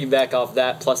piggyback off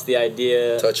that, plus the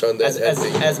idea. Touch on that.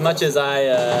 As much as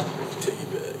I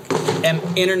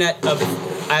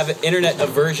I have internet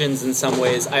aversions in some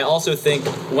ways. I also think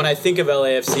when I think of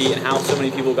LAFC and how so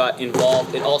many people got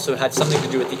involved, it also had something to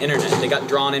do with the internet. They got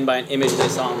drawn in by an image they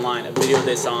saw online, a video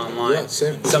they saw online,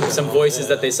 some voices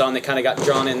that they saw, and they kind of got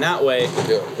drawn in that way,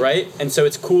 right? And so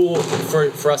it's cool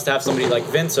for us to have somebody like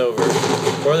Vince over,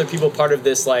 or other people part of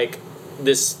this like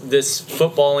this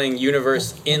footballing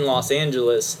universe in Los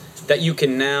Angeles, that you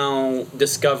can now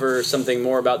discover something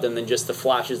more about them than just the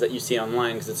flashes that you see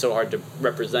online, because it's so hard to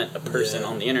represent a person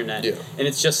on the internet, and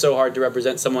it's just so hard to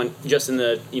represent someone just in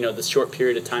the the short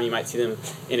period of time you might see them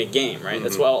in a game, right?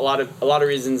 That's why a lot of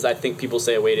reasons I think people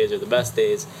say away days are the best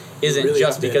days isn't really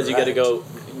just because you get to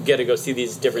go see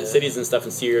these different cities and stuff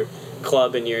and see your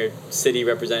club and your city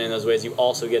represented in those ways. You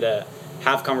also get to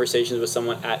have conversations with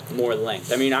someone at more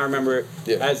length. I mean, I remember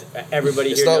as everybody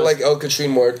it's here not knows, like El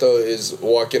Catrin Muerto is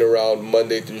walking around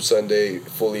Monday through Sunday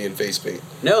fully in face paint.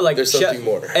 No, like there's something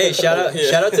more. Hey, shout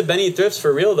out to Benny Thrifts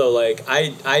for real though. Like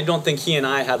I don't think he and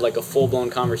I had like a full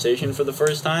blown conversation for the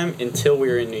first time until we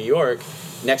were in New York,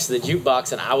 next to the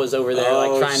jukebox, and I was over there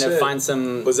like trying to find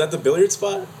some. Was that the billiard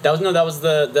spot? That was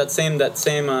that same.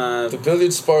 The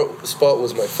billiard spot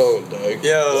was my phone, dog.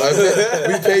 Yo.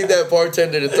 We paid that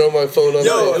bartender to throw my phone on.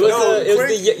 Yo, it was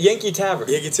the Yankee Tavern.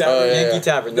 Yankee Tavern. Yankee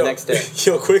Tavern the next day.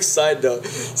 Yo, quick side note.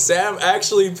 Sam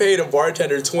actually paid a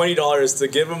bartender $20 to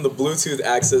give him the Bluetooth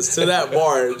access to that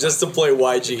bar just to play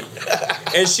YG.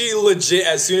 And she legit,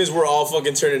 as soon as we're all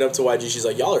fucking turning up to YG, she's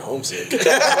like, y'all are homesick.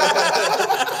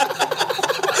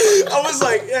 I was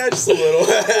like, yeah, just a little.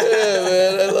 Yeah,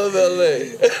 man, I love LA.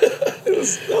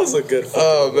 That was a good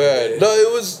Oh, man. No, I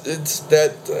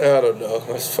don't know.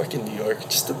 I was fucking New York.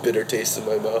 Just a bitter taste in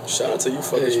my mouth. Shout out to you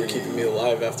fuckers for keeping me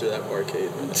alive after that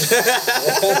barcade.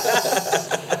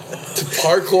 To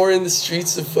parkour in the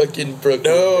streets of fucking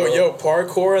Brooklyn. No, yo,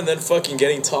 parkour and then fucking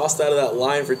getting tossed out of that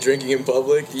line for drinking in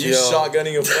public. You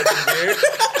shotgunning a fucking beer.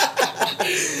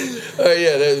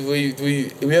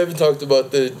 We haven't talked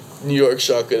about the New York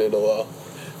shotgun in a while.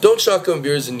 Don't shotgun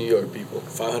beers in New York, people.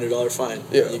 $500 fine.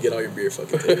 Yeah. You get all your beer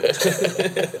fucking taken.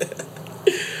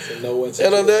 And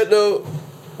on that note,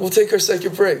 we'll take our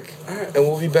second break. All right. And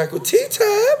we'll be back with Tea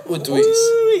Time with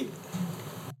Dweez.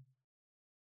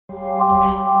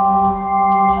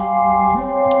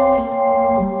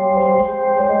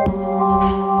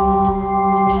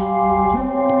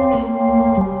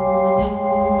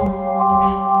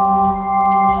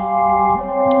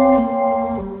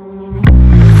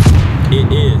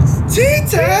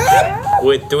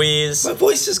 With Dweez. My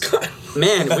voice is gone.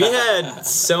 Man, we had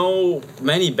so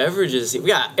many beverages. We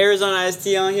got Arizona iced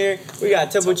tea on here. We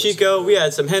got Topo Chico. We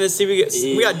had some Hennessy.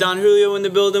 We got Don Julio in the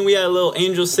building. We had a little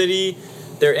Angel City.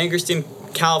 Their Anchorstein,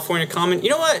 California Common. You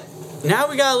know what? Now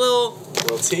we got a little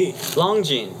tea.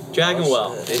 Longines,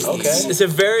 Dragonwell. Okay. It's a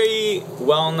very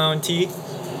well-known tea.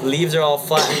 Leaves are all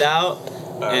flattened out.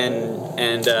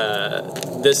 And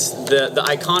the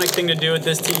iconic thing to do with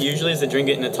this tea usually is to drink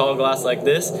it in a tall glass like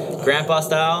this, grandpa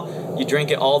style. You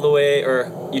drink it all the way,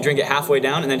 or you drink it halfway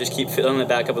down, and then just keep filling it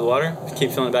back up with water.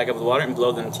 Keep filling it back up with water, and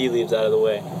blow them tea leaves out of the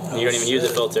way. And you don't even use a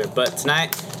filter. But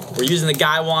tonight, we're using the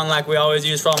Gaiwan like we always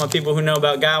use. For all my people who know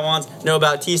about Gaiwans, know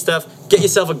about tea stuff, get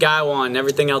yourself a Gaiwan, and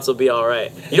everything else will be all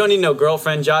right. You don't need no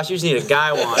girlfriend, Josh. You just need a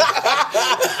Gaiwan.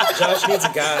 Josh needs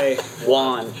a guy.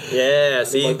 Juan. Yeah,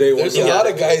 see? There's a lot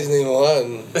of guys named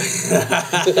Juan.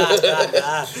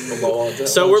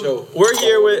 So we're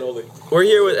here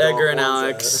with Edgar and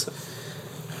Alex.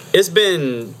 It's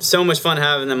been so much fun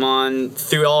having them on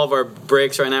through all of our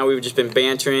breaks right now. We've just been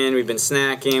bantering, we've been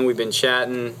snacking, we've been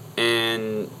chatting,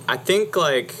 and I think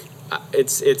like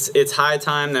it's high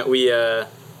time that we get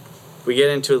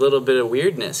into a little bit of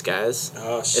weirdness, guys.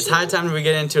 Oh, shit. It's high time that we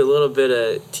get into a little bit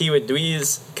of tea with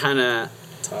Dweez kind of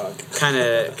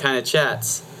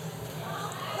chats.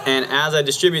 And as I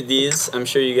distribute these, I'm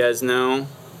sure you guys know,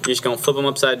 you're just gonna flip them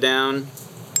upside down.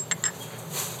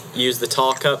 Use the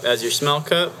tall cup as your smell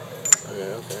cup.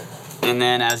 Okay. And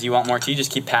then as you want more tea,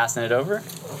 just keep passing it over.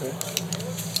 Okay.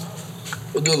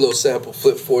 We'll do a little sample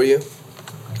flip for you.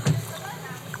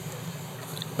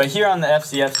 But here on the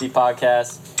FCFC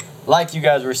podcast, like you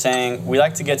guys were saying, we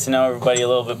like to get to know everybody a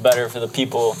little bit better for the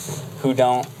people who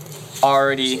don't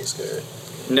already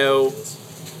know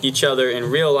each other in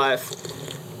real life.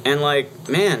 And like,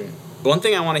 man, one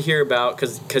thing I want to hear about,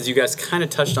 because you guys kind of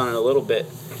touched on it a little bit,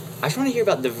 I just want to hear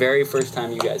about the very first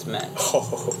time you guys met. Oh,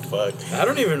 fuck. I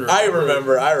don't even remember. I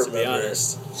remember. To be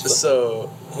honest. So,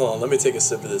 hold on. Let me take a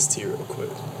sip of this tea real quick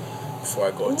before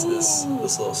I go into this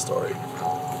little story.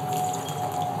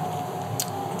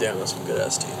 Damn, that's some good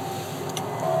ass tea.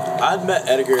 I'd met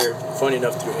Edgar, funny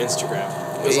enough, through Instagram.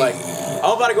 It was like,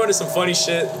 I'm about to go into some funny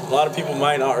shit. A lot of people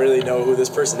might not really know who this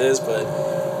person is, but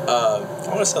I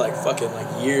want to say like fucking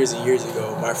like years and years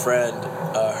ago, my friend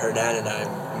Hernan and I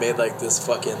made like this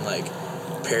fucking like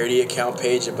parody account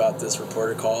page about this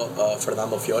reporter called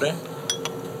Fernando Fiore.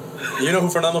 You know who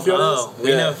Fernando Fiore is?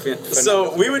 We know Fernando.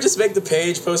 So we would just make the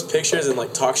page, post pictures, and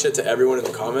like talk shit to everyone in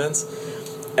the comments.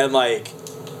 And like,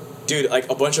 dude, like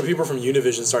a bunch of people from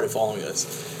Univision started following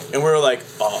us. And we were like,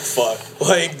 oh fuck.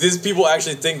 Like these people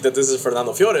actually think that this is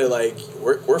Fernando Fiore. Like,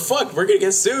 we're fucked. We're gonna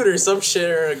get sued or some shit,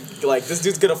 or like this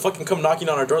dude's gonna fucking come knocking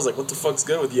on our doors like, what the fuck's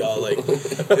good with y'all? Like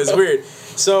it's weird.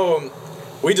 So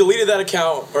we deleted that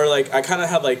account, or like I kinda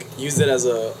had like used it as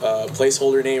a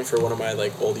placeholder name for one of my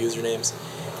like old usernames.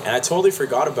 And I totally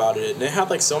forgot about it. And it had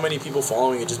like so many people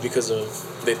following it just because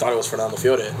they thought it was Fernando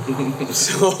Fiore.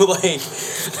 So like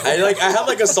I had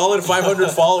like a solid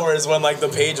 500 followers when like the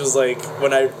page was like,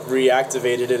 when I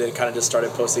reactivated it and kind of just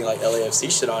started posting like LAFC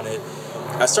shit on it.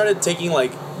 I started taking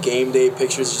like game day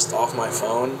pictures just off my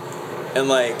phone. And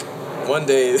like one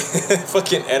day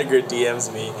fucking Edgar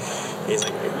DMs me. He's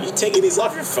like, are you taking these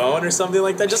off your phone or something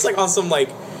like that? Just like on some like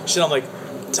shit. I'm like,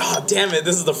 oh, damn it,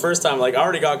 this is the first time. Like, I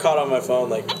already got caught on my phone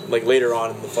like later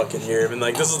on in the fucking year. And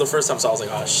like, this is the first time, so I was like,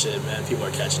 oh shit, man, people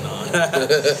are catching on.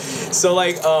 So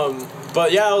like,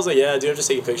 but yeah, I was like, yeah, dude, I'm just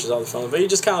taking pictures on the phone. But he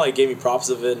just kind of like gave me props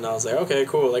of it, and I was like, okay,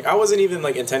 cool. Like, I wasn't even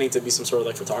like intending to be some sort of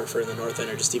like photographer in the North End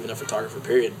or just even a photographer,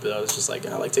 period. But I was just like,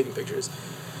 I like taking pictures.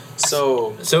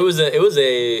 So it was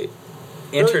a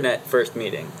internet first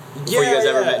meeting before you guys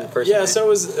ever met in person. Yeah, right? so it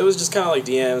was just kind of like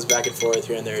DMs back and forth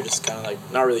here and there, just kind of like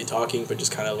not really talking, but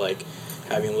just kind of like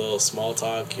having a little small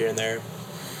talk here and there.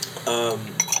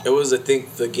 It was, I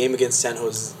think, the game against San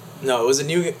Jose. No, it was a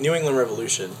New England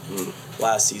Revolution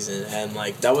last season, and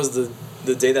like that was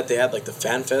the day that they had like the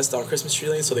fan fest on Christmas Tree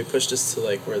Lane, so they pushed us to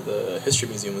like where the History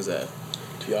Museum was at.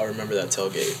 Do y'all remember that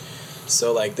tailgate?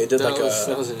 So like they did that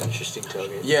was an interesting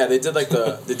tailgate. Yeah, they did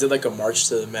like a march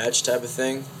to the match type of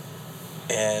thing,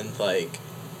 and like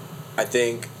I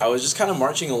think I was just kind of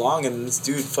marching along, and this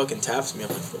dude fucking taps me. I'm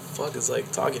like, what the fuck is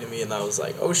like talking to me? And I was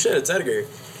like, oh shit, it's Edgar.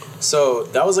 So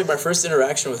that was like my first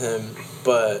interaction with him,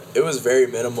 but it was very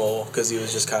minimal because he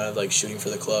was just kind of like shooting for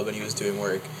the club and he was doing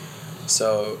work.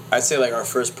 So I'd say like our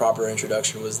first proper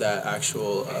introduction was that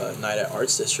actual night at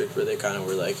Arts District where they kind of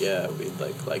were like, yeah, we'd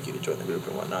like you to join the group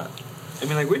and whatnot. I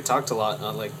mean, like, we talked a lot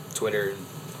on like Twitter and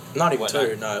not even whatnot.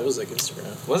 Twitter, no, it was like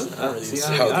Instagram. Was it? I don't really use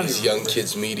How these young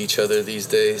kids meet each other these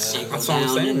days. Yeah. That's what I'm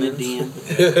saying, man.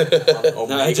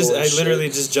 No, I literally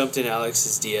just jumped in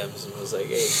Alex's DMs and was like,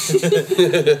 hey,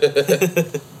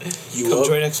 come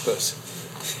join Expos.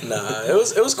 Nah,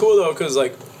 it was cool though, cause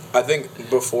like I think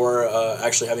before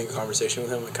actually having a conversation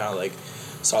with him, I kind of like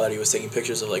saw that he was taking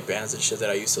pictures of like bands and shit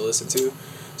that I used to listen to.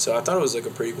 So I thought it was like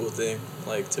a pretty cool thing,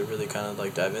 like to really kind of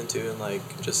like dive into, and like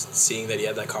just seeing that he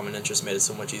had that common interest made it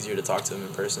so much easier to talk to him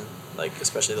in person, like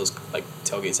especially those like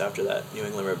tailgates after that New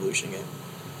England Revolution game.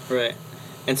 Right.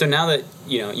 And so now that,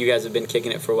 you guys have been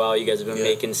kicking it for a while, you guys have been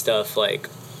making stuff, like,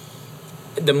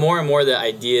 the more and more the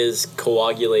ideas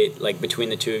coagulate, like, between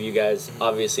the two of you guys,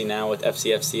 obviously now with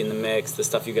FCFC in the mix, the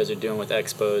stuff you guys are doing with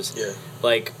Expos,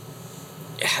 like,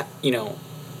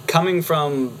 coming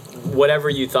from whatever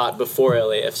you thought before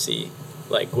LAFC,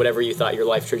 like, whatever you thought your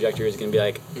life trajectory was going to be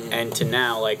like, and to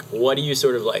now, like, what do you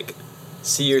sort of, like,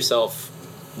 see yourself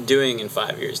doing in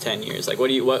 5 years, 10 years? Like, what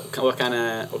kind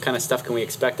of stuff can we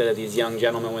expect out of these young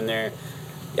gentlemen when they're,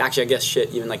 actually, I guess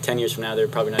shit, even like 10 years from now, they're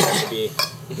probably not going to be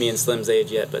me and Slim's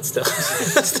age yet, but still.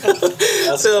 That's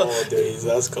cold, dude.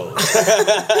 That's cold.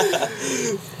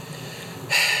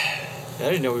 I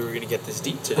didn't know we were gonna get this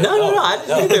deep today. No, I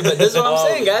didn't either. But this is what I'm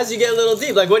saying, guys. You get a little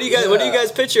deep. Like, what do you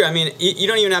guys picture? I mean, you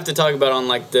don't even have to talk about on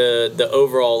like the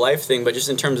overall life thing, but just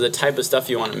in terms of the type of stuff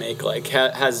you want to make. Like,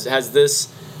 has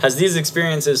these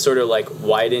experiences sort of like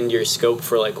widened your scope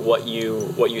for like what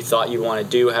you thought you want to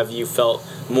do? Have you felt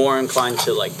more inclined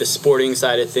to like the sporting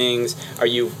side of things? Are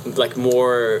you like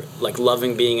more like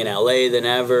loving being in LA than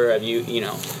ever? Have you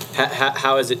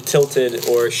how has it tilted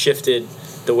or shifted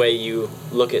the way you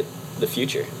look at the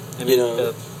future? I mean,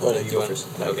 you go first.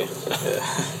 Okay. Yeah.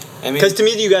 I mean, because to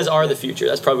me, you guys are the future.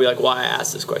 That's probably like why I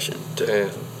asked this question.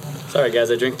 Sorry,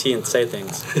 guys. I drink tea and say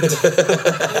things.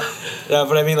 Yeah,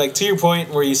 but I mean, like, to your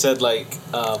point where you said, like,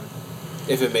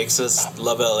 if it makes us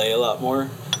love LA a lot more,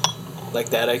 like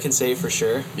that I can say for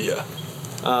sure. Yeah.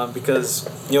 Because,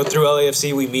 through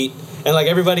LAFC we meet, and, like,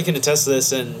 everybody can attest to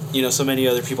this, and, so many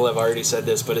other people have already said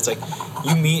this, but it's like,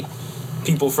 you meet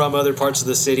people from other parts of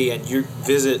the city, and you're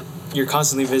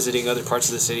constantly visiting other parts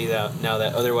of the city that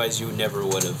otherwise you never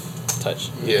would have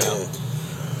touched. Yeah.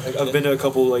 Like, I've been to a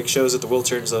couple, like, shows at the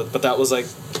Wilturns, but that was, like,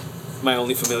 my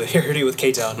only familiarity with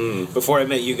K-Town before I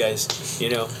met you guys,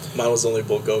 Mine was only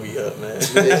Bulgogi Hut, man.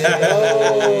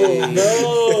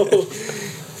 No!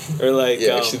 Or, like...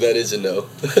 Yeah, actually, that is a no.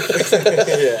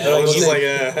 Yeah, I was just like,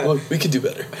 well, we could do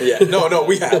better. Yeah, no,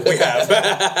 we have.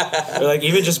 Or, like,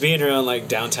 even just being around, like,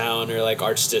 downtown or, like,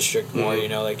 Arts District more,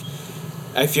 like...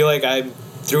 I feel like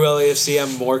through LAFC,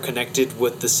 I'm more connected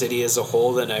with the city as a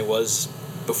whole than I was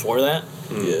before that.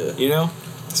 Yeah.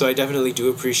 So I definitely do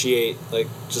appreciate, like,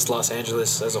 just Los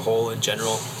Angeles as a whole in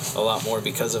general a lot more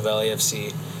because of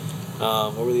LAFC.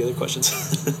 What were the other questions?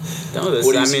 What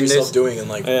do you see yourself doing in,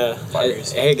 like, 5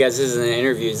 years? Hey, guys, this isn't an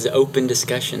interview. This is open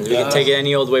discussions. We can take it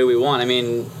any old way we want. I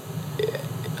mean,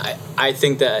 I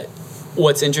think that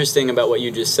what's interesting about what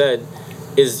you just said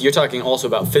is you're talking also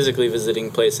about physically visiting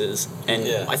places. And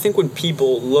I think when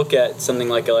people look at something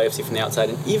like LAFC from the outside,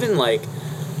 and even, like,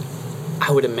 I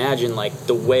would imagine, like,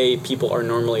 the way people are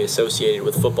normally associated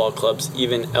with football clubs,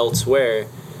 even elsewhere,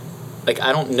 like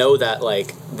I don't know that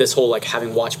like this whole like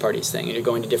having watch parties thing and you're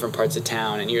going to different parts of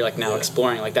town and you're like now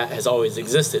exploring, like that has always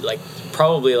existed. Like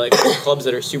probably like clubs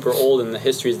that are super old in the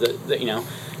histories that you know,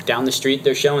 down the street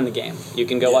they're showing the game. You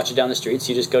can go watch it down the street, so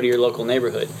you just go to your local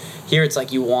neighborhood. Here it's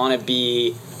like you want to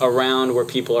be around where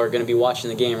people are going to be watching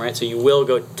the game, right? So you will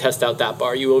go test out that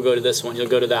bar, you will go to this one, you'll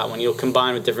go to that one, you'll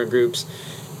combine with different groups.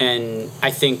 And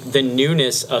I think the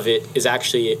newness of it is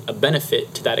actually a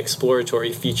benefit to that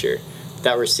exploratory feature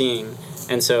that we're seeing.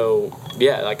 And so,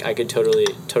 yeah, like I could totally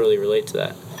relate to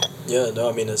that. Yeah, no,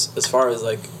 I mean, as far as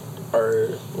like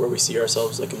where we see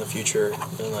ourselves like in the future,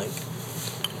 and like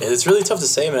it's really tough to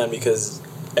say, man, because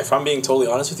if I'm being totally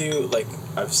honest with you, like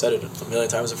I've said it a million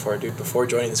times before, dude, before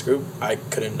joining this group, I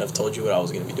couldn't have told you what I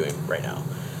was going to be doing right now.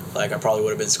 Like I probably would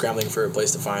have been scrambling for a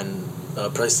place to find a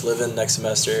place to live in next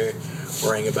semester,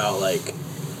 worrying about like,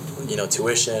 you know,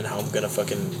 tuition, how I'm going to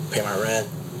fucking pay my rent,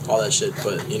 all that shit.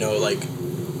 But, you know, like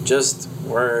just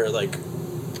where like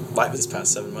life this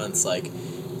past 7 months, like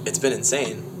it's been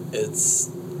insane. It's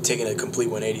taken a complete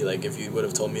 180. Like if you would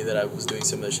have told me that I was doing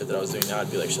some of the shit that I was doing now, I'd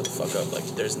be like, shut the fuck up. Like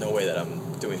there's no way that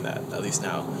I'm doing that, at least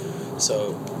now.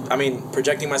 So I mean,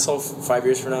 projecting myself 5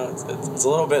 years from now, it's a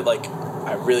little bit like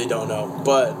I really don't know.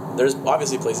 But there's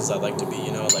obviously places I'd like to be,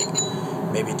 you know, like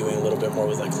maybe doing a little bit more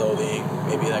with like clothing,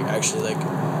 maybe like actually like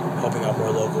helping out more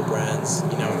local brands,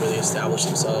 you know, really establish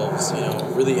themselves, you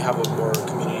know, really have a more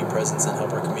community presence and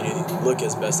help our community look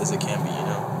as best as it can be, you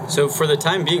know. So for the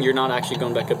time being, you're not actually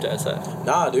going back up to SF?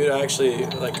 Nah, dude, I actually,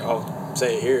 like, I'll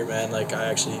say it here, man, like, I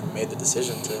actually made the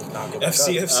decision to not go back up.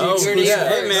 Oh,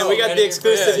 hey, man, we got the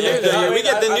exclusive news. We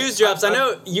get the news drops. I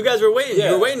know you guys were waiting.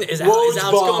 You were waiting. Is Alex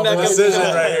going back up? Decision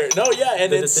right here. No, yeah,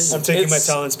 and I'm taking my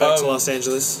talents back to Los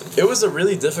Angeles. It was a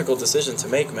really difficult decision to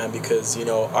make, man, because, you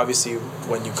know, obviously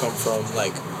when you come from,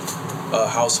 like, a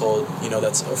household, you know,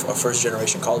 that's a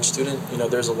first-generation college student, you know,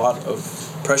 there's a lot of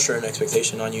pressure and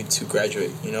expectation on you to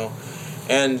graduate, you know,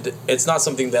 and it's not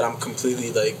something that I'm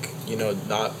completely, like, you know,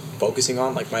 not focusing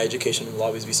on. Like, my education will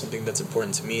always be something that's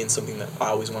important to me and something that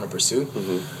I always want to pursue.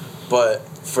 But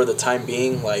for the time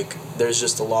being, like, there's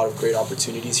just a lot of great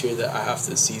opportunities here that I have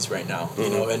to seize right now, you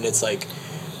know, and it's like,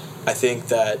 I think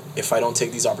that if I don't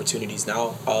take these opportunities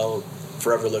now, I'll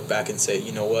forever look back and say,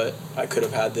 you know what, I could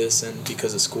have had this, and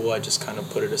because of school I just kind of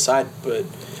put it aside. But,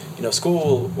 you know,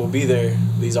 school will be there.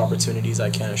 These opportunities, I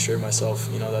can't assure myself,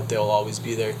 you know, that they'll always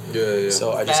be there.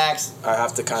 So I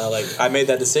have to kind of, like, I made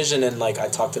that decision, and, like, I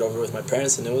talked it over with my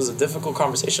parents, and it was a difficult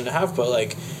conversation to have, but,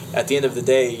 like, at the end of the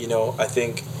day, you know, I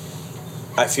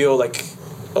feel like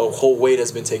a whole weight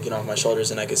has been taken off my shoulders,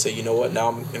 and I can say, you know what, now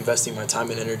I'm investing my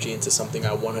time and energy into something I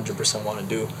 100% want to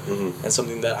do, and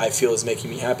something that I feel is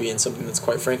making me happy, and something that's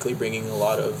quite frankly bringing a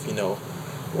lot of, you know,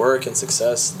 work and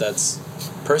success that's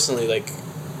personally, like,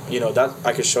 you know, that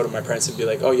I could show to my parents and be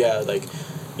like, oh yeah, like,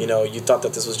 you know, you thought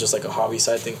that this was just like a hobby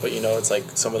side thing, but, you know, it's like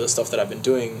some of the stuff that I've been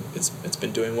doing, it's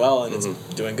been doing well, and it's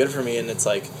doing good for me, and it's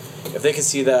like, if they can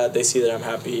see that, they see that I'm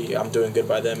happy, I'm doing good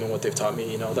by them and what they've taught me,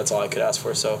 you know, that's all I could ask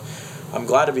for. So I'm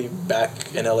glad to be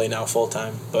back in LA now full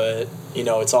time, but, you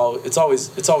know, it's always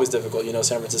difficult. You know,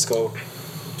 San Francisco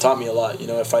taught me a lot. You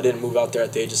know, if I didn't move out there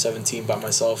at the age of 17 by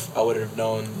myself, I wouldn't have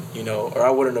known, you know, or I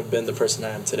wouldn't have been the person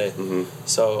I am today.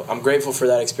 So I'm grateful for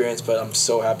that experience, but I'm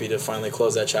so happy to finally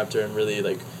close that chapter and really,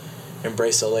 like,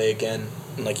 embrace LA again.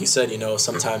 And like you said, you know,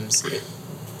 sometimes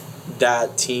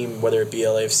that team, whether it be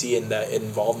LAFC, and that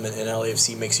involvement in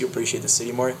LAFC makes you appreciate the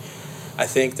city more. I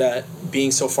think that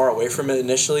being so far away from it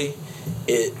initially,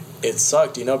 it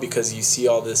sucked, you know, because you see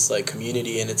all this, like,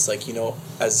 community, and it's like, you know,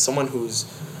 as someone who's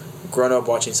grown up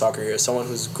watching soccer here, someone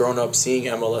who's grown up seeing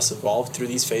MLS evolve through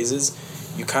these phases,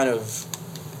 you kind of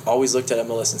always looked at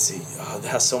MLS and see, oh, it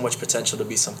has so much potential to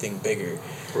be something bigger.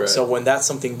 Right. So when that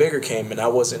something bigger came and I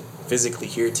wasn't physically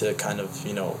here to kind of,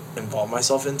 you know, involve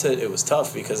myself into it, it was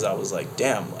tough, because I was like,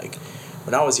 damn, like,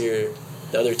 when I was here,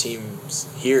 the other teams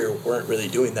here weren't really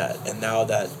doing that, and now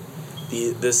that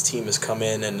this team has come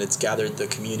in and it's gathered the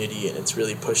community and it's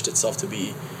really pushed itself to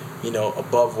be, you know,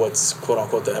 above what's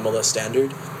quote-unquote the MLS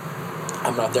standard,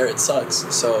 I'm not there, it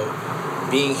sucks. So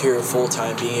being here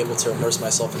full-time, being able to immerse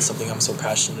myself in something I'm so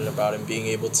passionate about, and being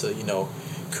able to, you know,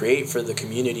 create for the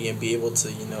community and be able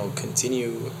to, you know,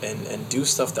 continue and do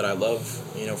stuff that I love,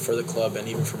 you know, for the club and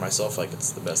even for myself, like,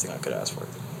 it's the best thing I could ask for.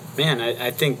 Man, I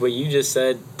think what you just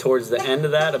said towards the end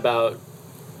of that about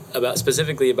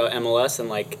specifically about MLS and,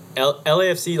 like,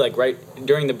 LAFC, like, right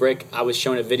during the break, I was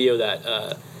shown a video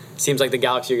that seems like the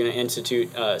Galaxy are going to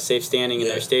institute safe standing in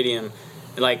their stadium,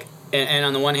 like, and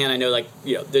on the one hand, I know, like,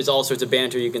 you know, there's all sorts of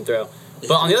banter you can throw,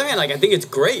 but on the other hand, like, I think it's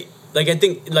great. Like, I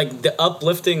think, like, the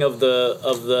uplifting of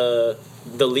the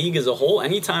the league as a whole,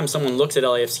 anytime someone looks at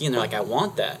LAFC and they're like, I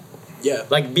want that. Yeah.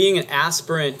 Like being an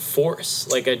aspirant force,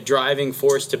 like a driving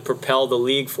force to propel the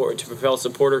league forward, to propel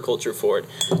supporter culture forward.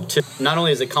 To not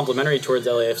only is it complementary towards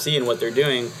LAFC and what they're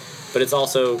doing, but it's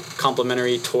also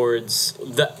complementary towards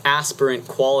the aspirant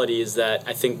qualities that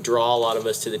I think draw a lot of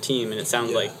us to the team. And it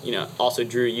sounds like, you know, also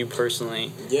drew you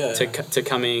personally to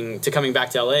coming back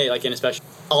to LA, like, and especially,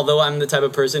 although I'm the type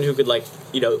of person who could, like,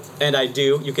 you know, and I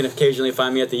do, you can occasionally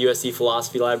find me at the USC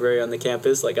Philosophy Library on the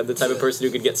campus. Like, I'm the type of person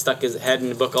who could get stuck his head in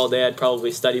a book all day. I'd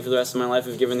probably study for the rest of my life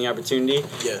if given the opportunity.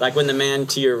 Yeah. Like when the man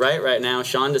to your right now,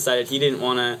 Sean, decided he didn't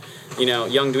want to, you know,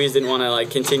 young Dweez didn't want to, like,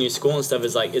 continue school and stuff.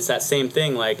 Is like, it's that same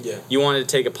thing. Like, you wanted to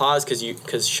take a pause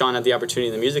because Sean had the opportunity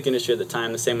in the music industry at the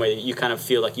time, the same way that you kind of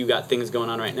feel like you got things going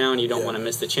on right now and you don't want to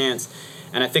miss the chance.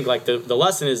 And I think, like, the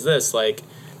lesson is this, like,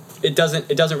 it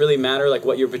doesn't really matter, like,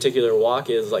 what your particular walk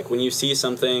is. Like, when you see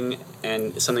something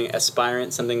and something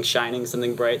aspirant, something shining,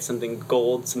 something bright, something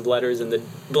gold, some letters in the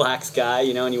black sky,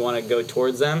 you know, and you want to go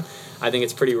towards them, I think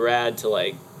it's pretty rad to,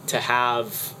 like, to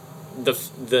have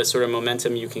the sort of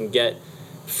momentum you can get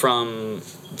from,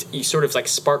 you sort of, like,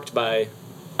 sparked by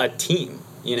a team,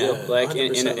 you know, like,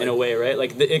 in a way, right?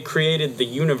 Like, it created the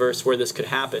universe where this could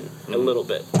happen a little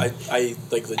bit. I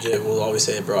like, legit will always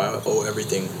say, bro, I owe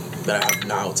everything that I have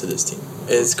now to this team.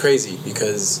 It's crazy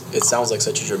because it sounds like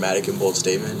such a dramatic and bold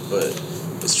statement, but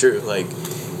it's true. Like,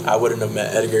 I wouldn't have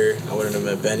met Edgar, I wouldn't have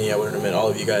met Benny, I wouldn't have met all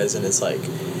of you guys, and it's like,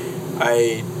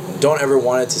 I don't ever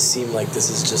want it to seem like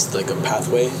this is just like a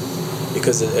pathway,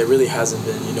 because it really hasn't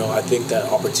been. You know, I think that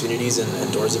opportunities and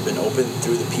doors have been opened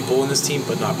through the people in this team,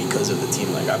 but not because of the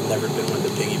team. Like, I've never been one to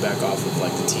piggyback off of,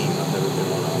 like, the team. I've never been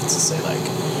one to say, like,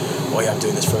 oh yeah, I'm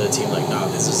doing this for the team. Like, nah,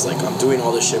 it's just like I'm doing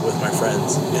all this shit with my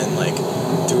friends, and, like,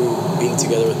 through being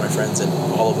together with my friends and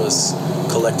all of us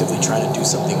collectively trying to do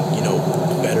something, you know,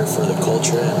 better for the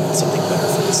culture and something better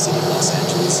for the city of Los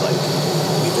Angeles, like,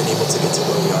 we've been able to get to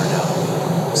where we are now.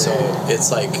 So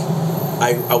it's like,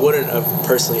 I wouldn't have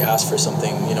personally asked for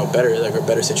something, you know, better, like a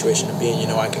better situation to be in. You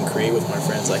know, I can create with my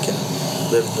friends. I can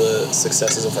live the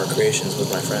successes of our creations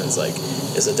with my friends. Like,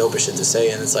 it's the dopest shit to say.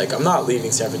 And it's like, I'm not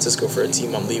leaving San Francisco for a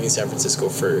team. I'm leaving San Francisco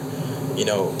for, you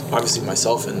know, obviously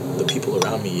myself and the people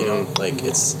around me, you know. Like,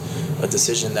 it's a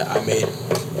decision that I made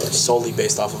solely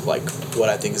based off of, like, what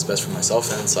I think is best for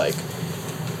myself. And it's like,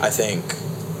 I think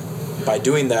by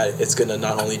doing that, it's gonna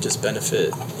not only just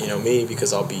benefit, you know, me,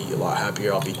 because I'll be a lot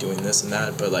happier, I'll be doing this and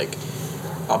that, but, like,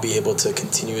 I'll be able to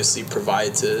continuously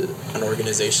provide to an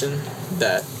organization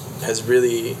that has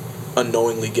really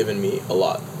unknowingly given me a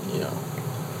lot, you know.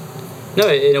 No,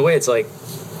 in a way, it's like,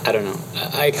 I don't know.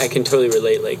 I can totally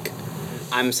relate. Like,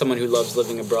 I'm someone who loves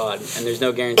living abroad, and there's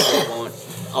no guarantee I won't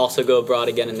also go abroad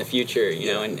again in the future, you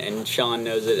know, and Sean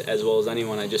knows it as well as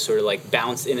anyone. I just sort of, like,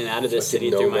 bounced in and out of this city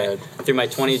through my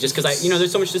 20s, just because I, you know,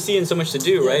 there's so much to see and so much to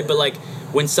do, right? But, like,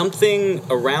 when something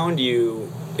around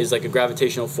you is like a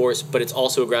gravitational force, but it's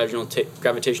also a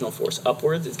gravitational force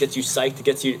upwards, it gets you psyched, it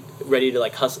gets you ready to,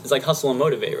 like, hustle. It's like hustle and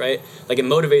motivate, right? Like, it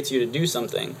motivates you to do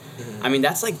something. I mean,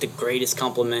 that's, like, the greatest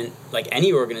compliment, like,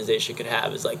 any organization could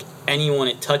have, is, like, anyone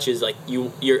it touches, like,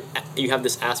 you have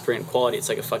this aspirant quality. It's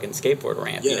like a fucking skateboard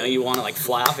ramp, you know? You want to, like,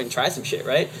 fly off and try some shit,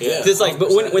 right? Yeah. It's like, but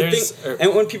when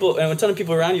a ton of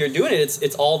people around you are doing it,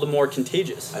 it's all the more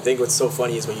contagious. I think what's so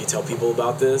funny is when you tell people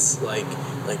about this, like,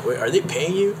 wait, are they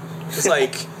paying you? It's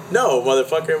like, no,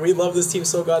 motherfucker, we love this team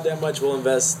so goddamn much, we'll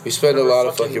invest. We spend a lot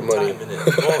of fucking money. Time in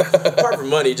it. Well, apart from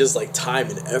money, just, like, time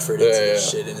and effort into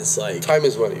this shit, and it's like, time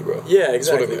is money, bro. Yeah,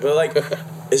 exactly. But, like,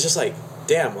 it's just like,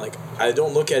 damn, like, I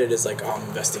don't look at it as like, oh, I'm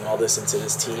investing all this into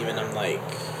this team, and I'm like,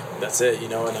 that's it, you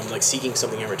know, and I'm, like, seeking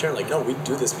something in return. Like, no, we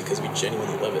do this because we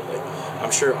genuinely love it. Like,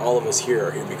 I'm sure all of us here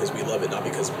are here because we love it, not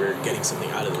because we're getting something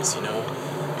out of this, you know.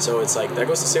 So it's like, that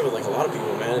goes to say with, like, a lot of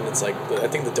people, man. And it's like, I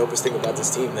think the dopest thing about this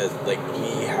team, that, like,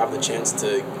 we have the chance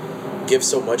to give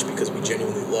so much because we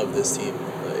genuinely love this team.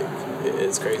 Like,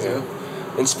 it's crazy. Yeah.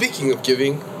 And speaking of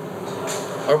giving,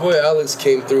 our boy Alex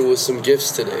came through with some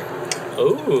gifts today.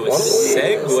 Oh,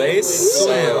 Segway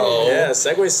Slim. Yeah,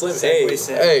 Segway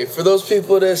Slim. Hey, for those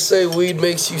people that say weed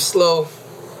makes you slow,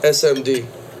 SMD.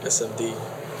 SMD.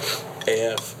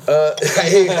 AF.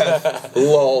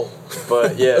 Lol.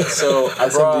 But yeah, so I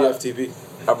SMD FTP.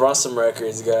 brought some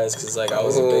records, guys, because, like, I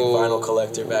was a big vinyl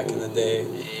collector back in the day.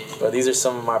 But these are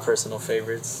some of my personal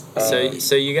favorites.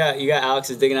 So you got Alex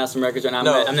is digging out some records right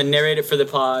now. I'm the narrator for the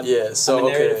pod. Yeah, so I'm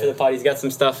the narrator for the pod. He's got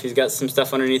some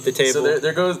stuff underneath the table.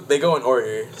 So they go in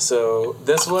order. So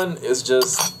this one is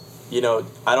just, you know,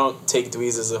 I don't take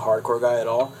Dweez as a hardcore guy at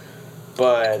all.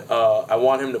 but I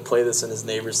want him to play this and his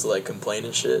neighbors to like complain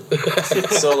and shit.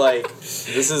 So like,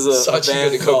 this is a Sachi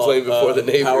band gonna called complain before the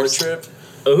neighbors. Power Trip.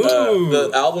 Ooh.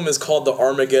 The album is called the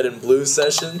Armageddon Blues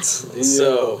Sessions.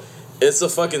 So it's a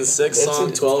fucking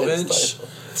 6-song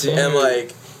 12-inch, and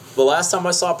like. The last time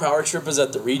I saw Power Trip was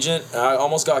at the Regent. I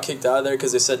almost got kicked out of there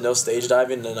because they said no stage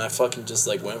diving, and I fucking just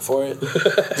like went for it.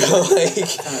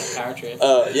 Power Trip.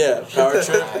 Yeah, Power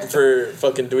Trip for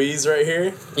fucking dweez right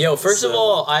here. Yo, first of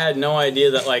all, I had no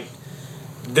idea that like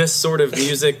this sort of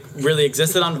music really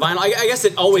existed on vinyl. I guess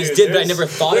it always did, but I never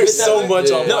thought of it that so way.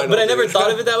 much on No, vinyl, but I never dude.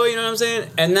 thought of it that way. You know what I'm saying?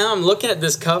 And now I'm looking at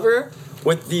this cover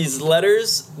with these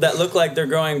letters that look like they're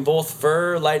growing both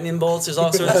fur, lightning bolts. There's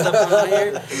all sorts of stuff going on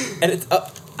here, and it's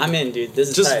up. I'm in, dude. This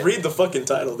is Just tight. read the fucking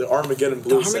title, the Armageddon The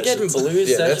Blues Armageddon Sessions. Blues.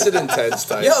 Yeah, that's Session. an intense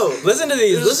title. Yo, listen to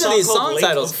these. There's a Listen to these called song Lake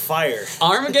titles. of Fire.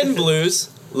 Armageddon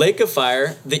Blues, Lake of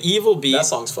Fire, The Evil Beat, That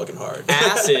song's fucking hard.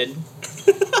 Acid,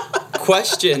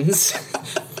 Questions,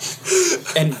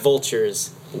 and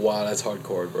Vultures. Wow, that's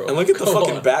hardcore, bro. And look at the Come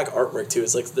fucking on. back artwork too.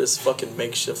 It's like this fucking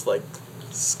makeshift like.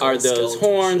 Are those skeleton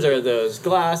horns? shit. Are those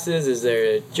glasses? Is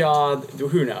there a jaw?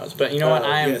 Who knows? But you know what?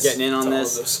 I am yes, getting in on to all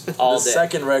this of those. all The day.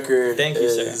 second record Thank you,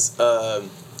 sir. is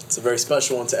it's a very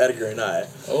special one to Edgar and I.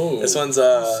 Oh. This one's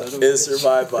Son of a is bitch.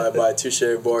 survived by Touche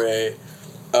Bourré.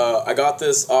 I got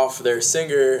this off their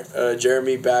singer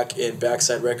Jeremy back in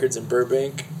Backside Records in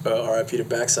Burbank. R.I.P. to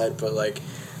Backside, but like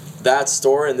that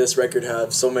store and this record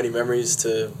have so many memories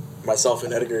to myself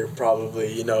and Edgar.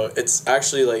 Probably, you know, it's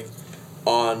actually like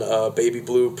on baby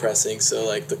blue pressing, so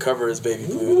like the cover is baby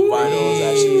blue, the vinyl is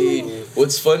actually blue.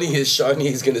 What's funny is Shawnee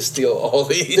is gonna steal all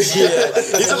these. Yeah,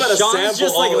 he's about to Sean's sample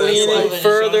just like all this, leaning like-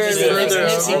 further and It's further.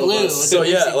 Nipsey Blue. It's So a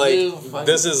yeah, Nipsey Blue like fucking-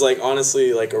 this is like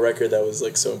honestly like a record that was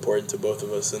like so important to both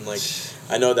of us, and like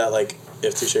I know that like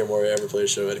if Touche Amore ever played a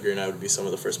show, Edgar and I would be some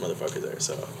of the first motherfuckers there.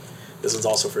 So this one's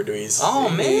also for Dweez. Oh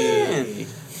man!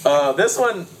 This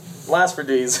one last for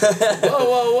Dweez.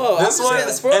 Whoa! This one, and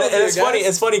it's funny.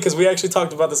 It's funny because we actually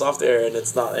talked about this off the air, and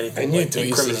it's not I anything knew like Dweez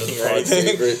incriminating is or my anything.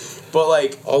 favorite. But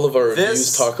like All of our This-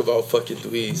 reviews talk about fucking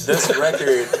Dweez. this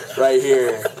record right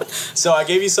here. So I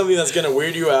gave you something that's gonna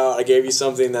weird you out. I gave you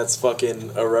something that's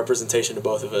fucking a representation to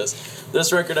both of us.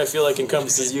 This record I feel like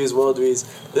encompasses you as well, Dweez.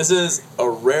 This is a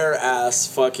rare ass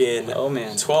fucking Oh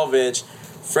man! 12-inch.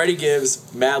 Freddie Gibbs,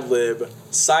 Madlib.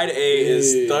 Side A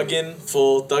is Thuggin'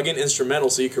 full, Thuggin' instrumental,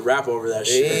 so you could rap over that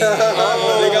shit. Hey. They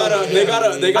got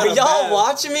Are a y'all bad-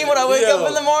 watching me when I wake Yo, up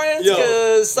in the mornings? yo,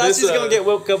 Because Sachi's this, gonna get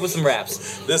woke up with some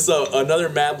raps. This another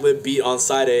Madlib beat on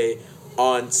side A.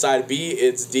 On side B,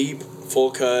 it's deep,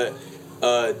 full cut,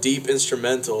 deep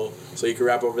instrumental, so you can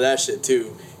rap over that shit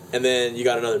too. And then you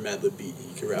got another Madlib beat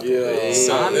you can rap over. Yeah.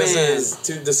 So My this man. is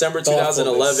December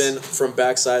 2011 from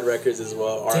Backside Records as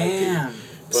well. R.I.P. Damn.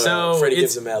 But, So Freddie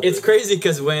it's, Gibbs and Madlib. it's crazy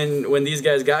because when these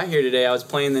guys got here today, I was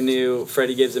playing the new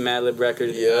Freddie Gibbs and Madlib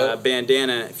record, Yeah.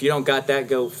 Bandana. If you don't got that,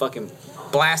 go fucking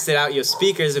blast it out your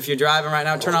speakers. If you're driving right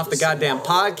now, turn off the goddamn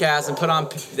podcast and put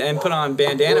on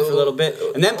Bandana for a little bit,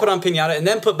 and then put on Pinata, and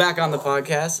then put back on the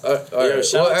podcast. All Yeah, right.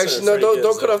 shout Well, out to actually, no, Freddie don't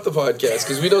Gibbs, cut off the podcast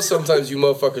because we know sometimes you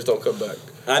motherfuckers don't come back.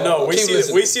 I know we Keep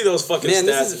listening. see those fucking Man,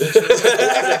 stats. this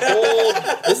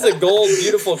is a gold,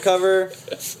 beautiful cover.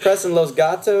 Pressing Los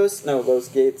Gatos. No, Los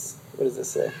Gates. What does this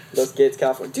say? Los Gates,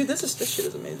 California. Dude, this shit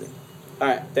is amazing. All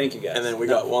right, thank you guys. And then we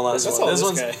got one last That's one. all This this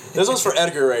one's guy. this one's for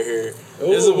Edgar right here.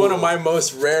 This is one of my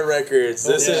most rare records.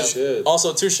 This yeah. is Shit.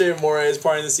 also Touche Amore is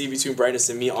part of the sea between Brightness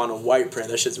and Me on a white print.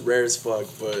 That shit's rare as fuck,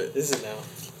 but This is now.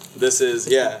 this is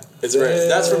it's rare.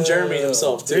 That's from Jeremy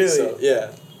himself too. Really? So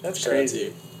yeah, That's shout out to crazy.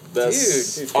 you.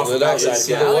 That's Dude. off the Well, backside that's-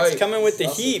 again. yeah. Alex white. coming with the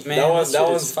heat, man. That This that shit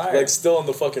is one's fire. like still in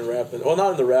the fucking rap. Well,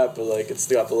 not in the rap, but like it's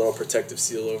got the little protective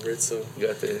seal over it. So You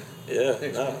got the. yeah,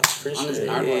 nah, appreciate Honest it.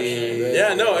 hardware.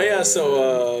 Yeah, no, yeah.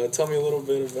 So, tell me a little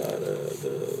bit about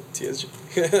the TSG,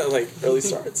 like early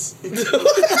starts. Are you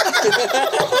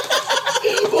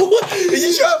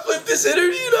trying to flip this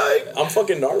interview, like? I'm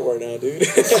fucking Nardwar now, dude.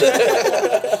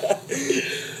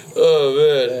 Oh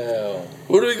man. Damn.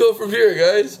 Where do we go from here,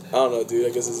 guys? I don't know, dude. I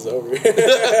guess this is over.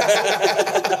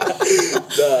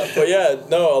 But yeah,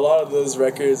 no. A lot of those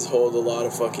records hold a lot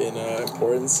of fucking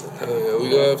importance. Yeah, we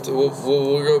gonna have to.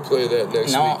 We're gonna play that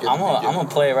next No, week. at the I'm beginning. gonna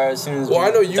play it right as soon as. Well, I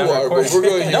know you done are, but recording. we're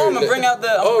gonna hear No, I'm gonna it. bring out the.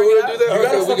 I'm Oh, gonna we're bring gonna it do out. that. You gotta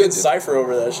Okay, we fucking got. cipher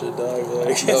over that shit, dog.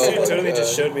 Like, Oh, Dude totally my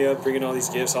just God. showed me up bringing all these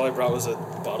gifts. All I brought was a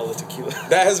bottle of tequila.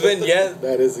 that has been yet.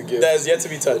 That is a gift. That has yet to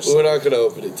be touched. We're not gonna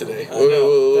open it today. I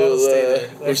know. That'll stay there.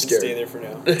 That We're can scared. stay there for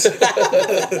now.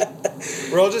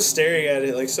 We're all just staring at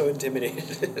it like so intimidated.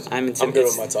 I'm I'm good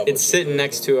with my top. It's sitting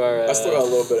next to our. I still got a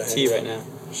little bit of tea Hank. right now.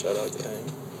 Shout out to Hank.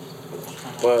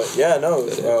 But yeah, no,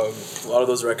 a lot of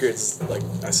those records, like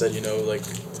I said, you know, like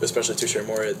especially Touche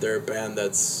Amore, they're a band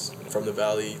that's from the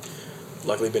Valley,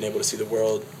 luckily been able to see the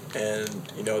world, and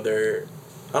you know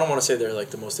I don't want to say they're like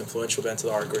the most influential band to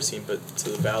the hardcore scene, but to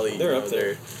the Valley, They're you know, up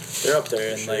there. They're up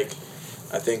there, and sure. like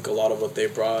I think a lot of what they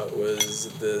brought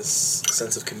was this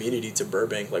sense of community to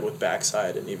Burbank, like with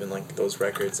Backside and even like those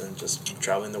records, and just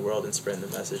traveling the world and spreading the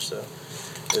message. So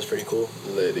it was pretty cool.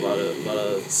 A lot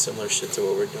of similar shit to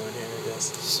what we're doing here, I guess.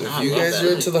 So if I you love guys that.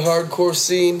 are into the hardcore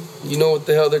scene, you know what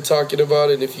the hell they're talking about,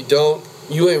 and if you don't,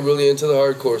 you ain't really into the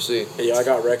hardcore scene. Hey, yo, I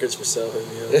got records for sale. Hit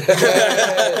me up.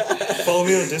 Follow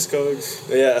me on Discogs.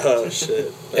 Yeah, oh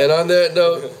shit. And on that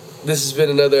note, this has been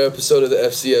another episode of the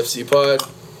FCFC Pod.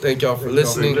 Thank y'all for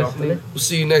listening. We'll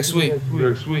see you next week.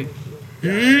 FCFC.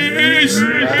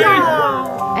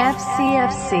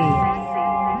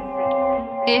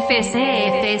 FCFC.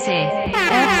 FCFC.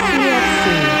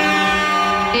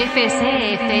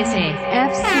 FCFC.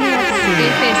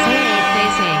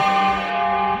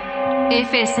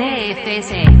 FCFC.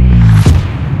 FCFC.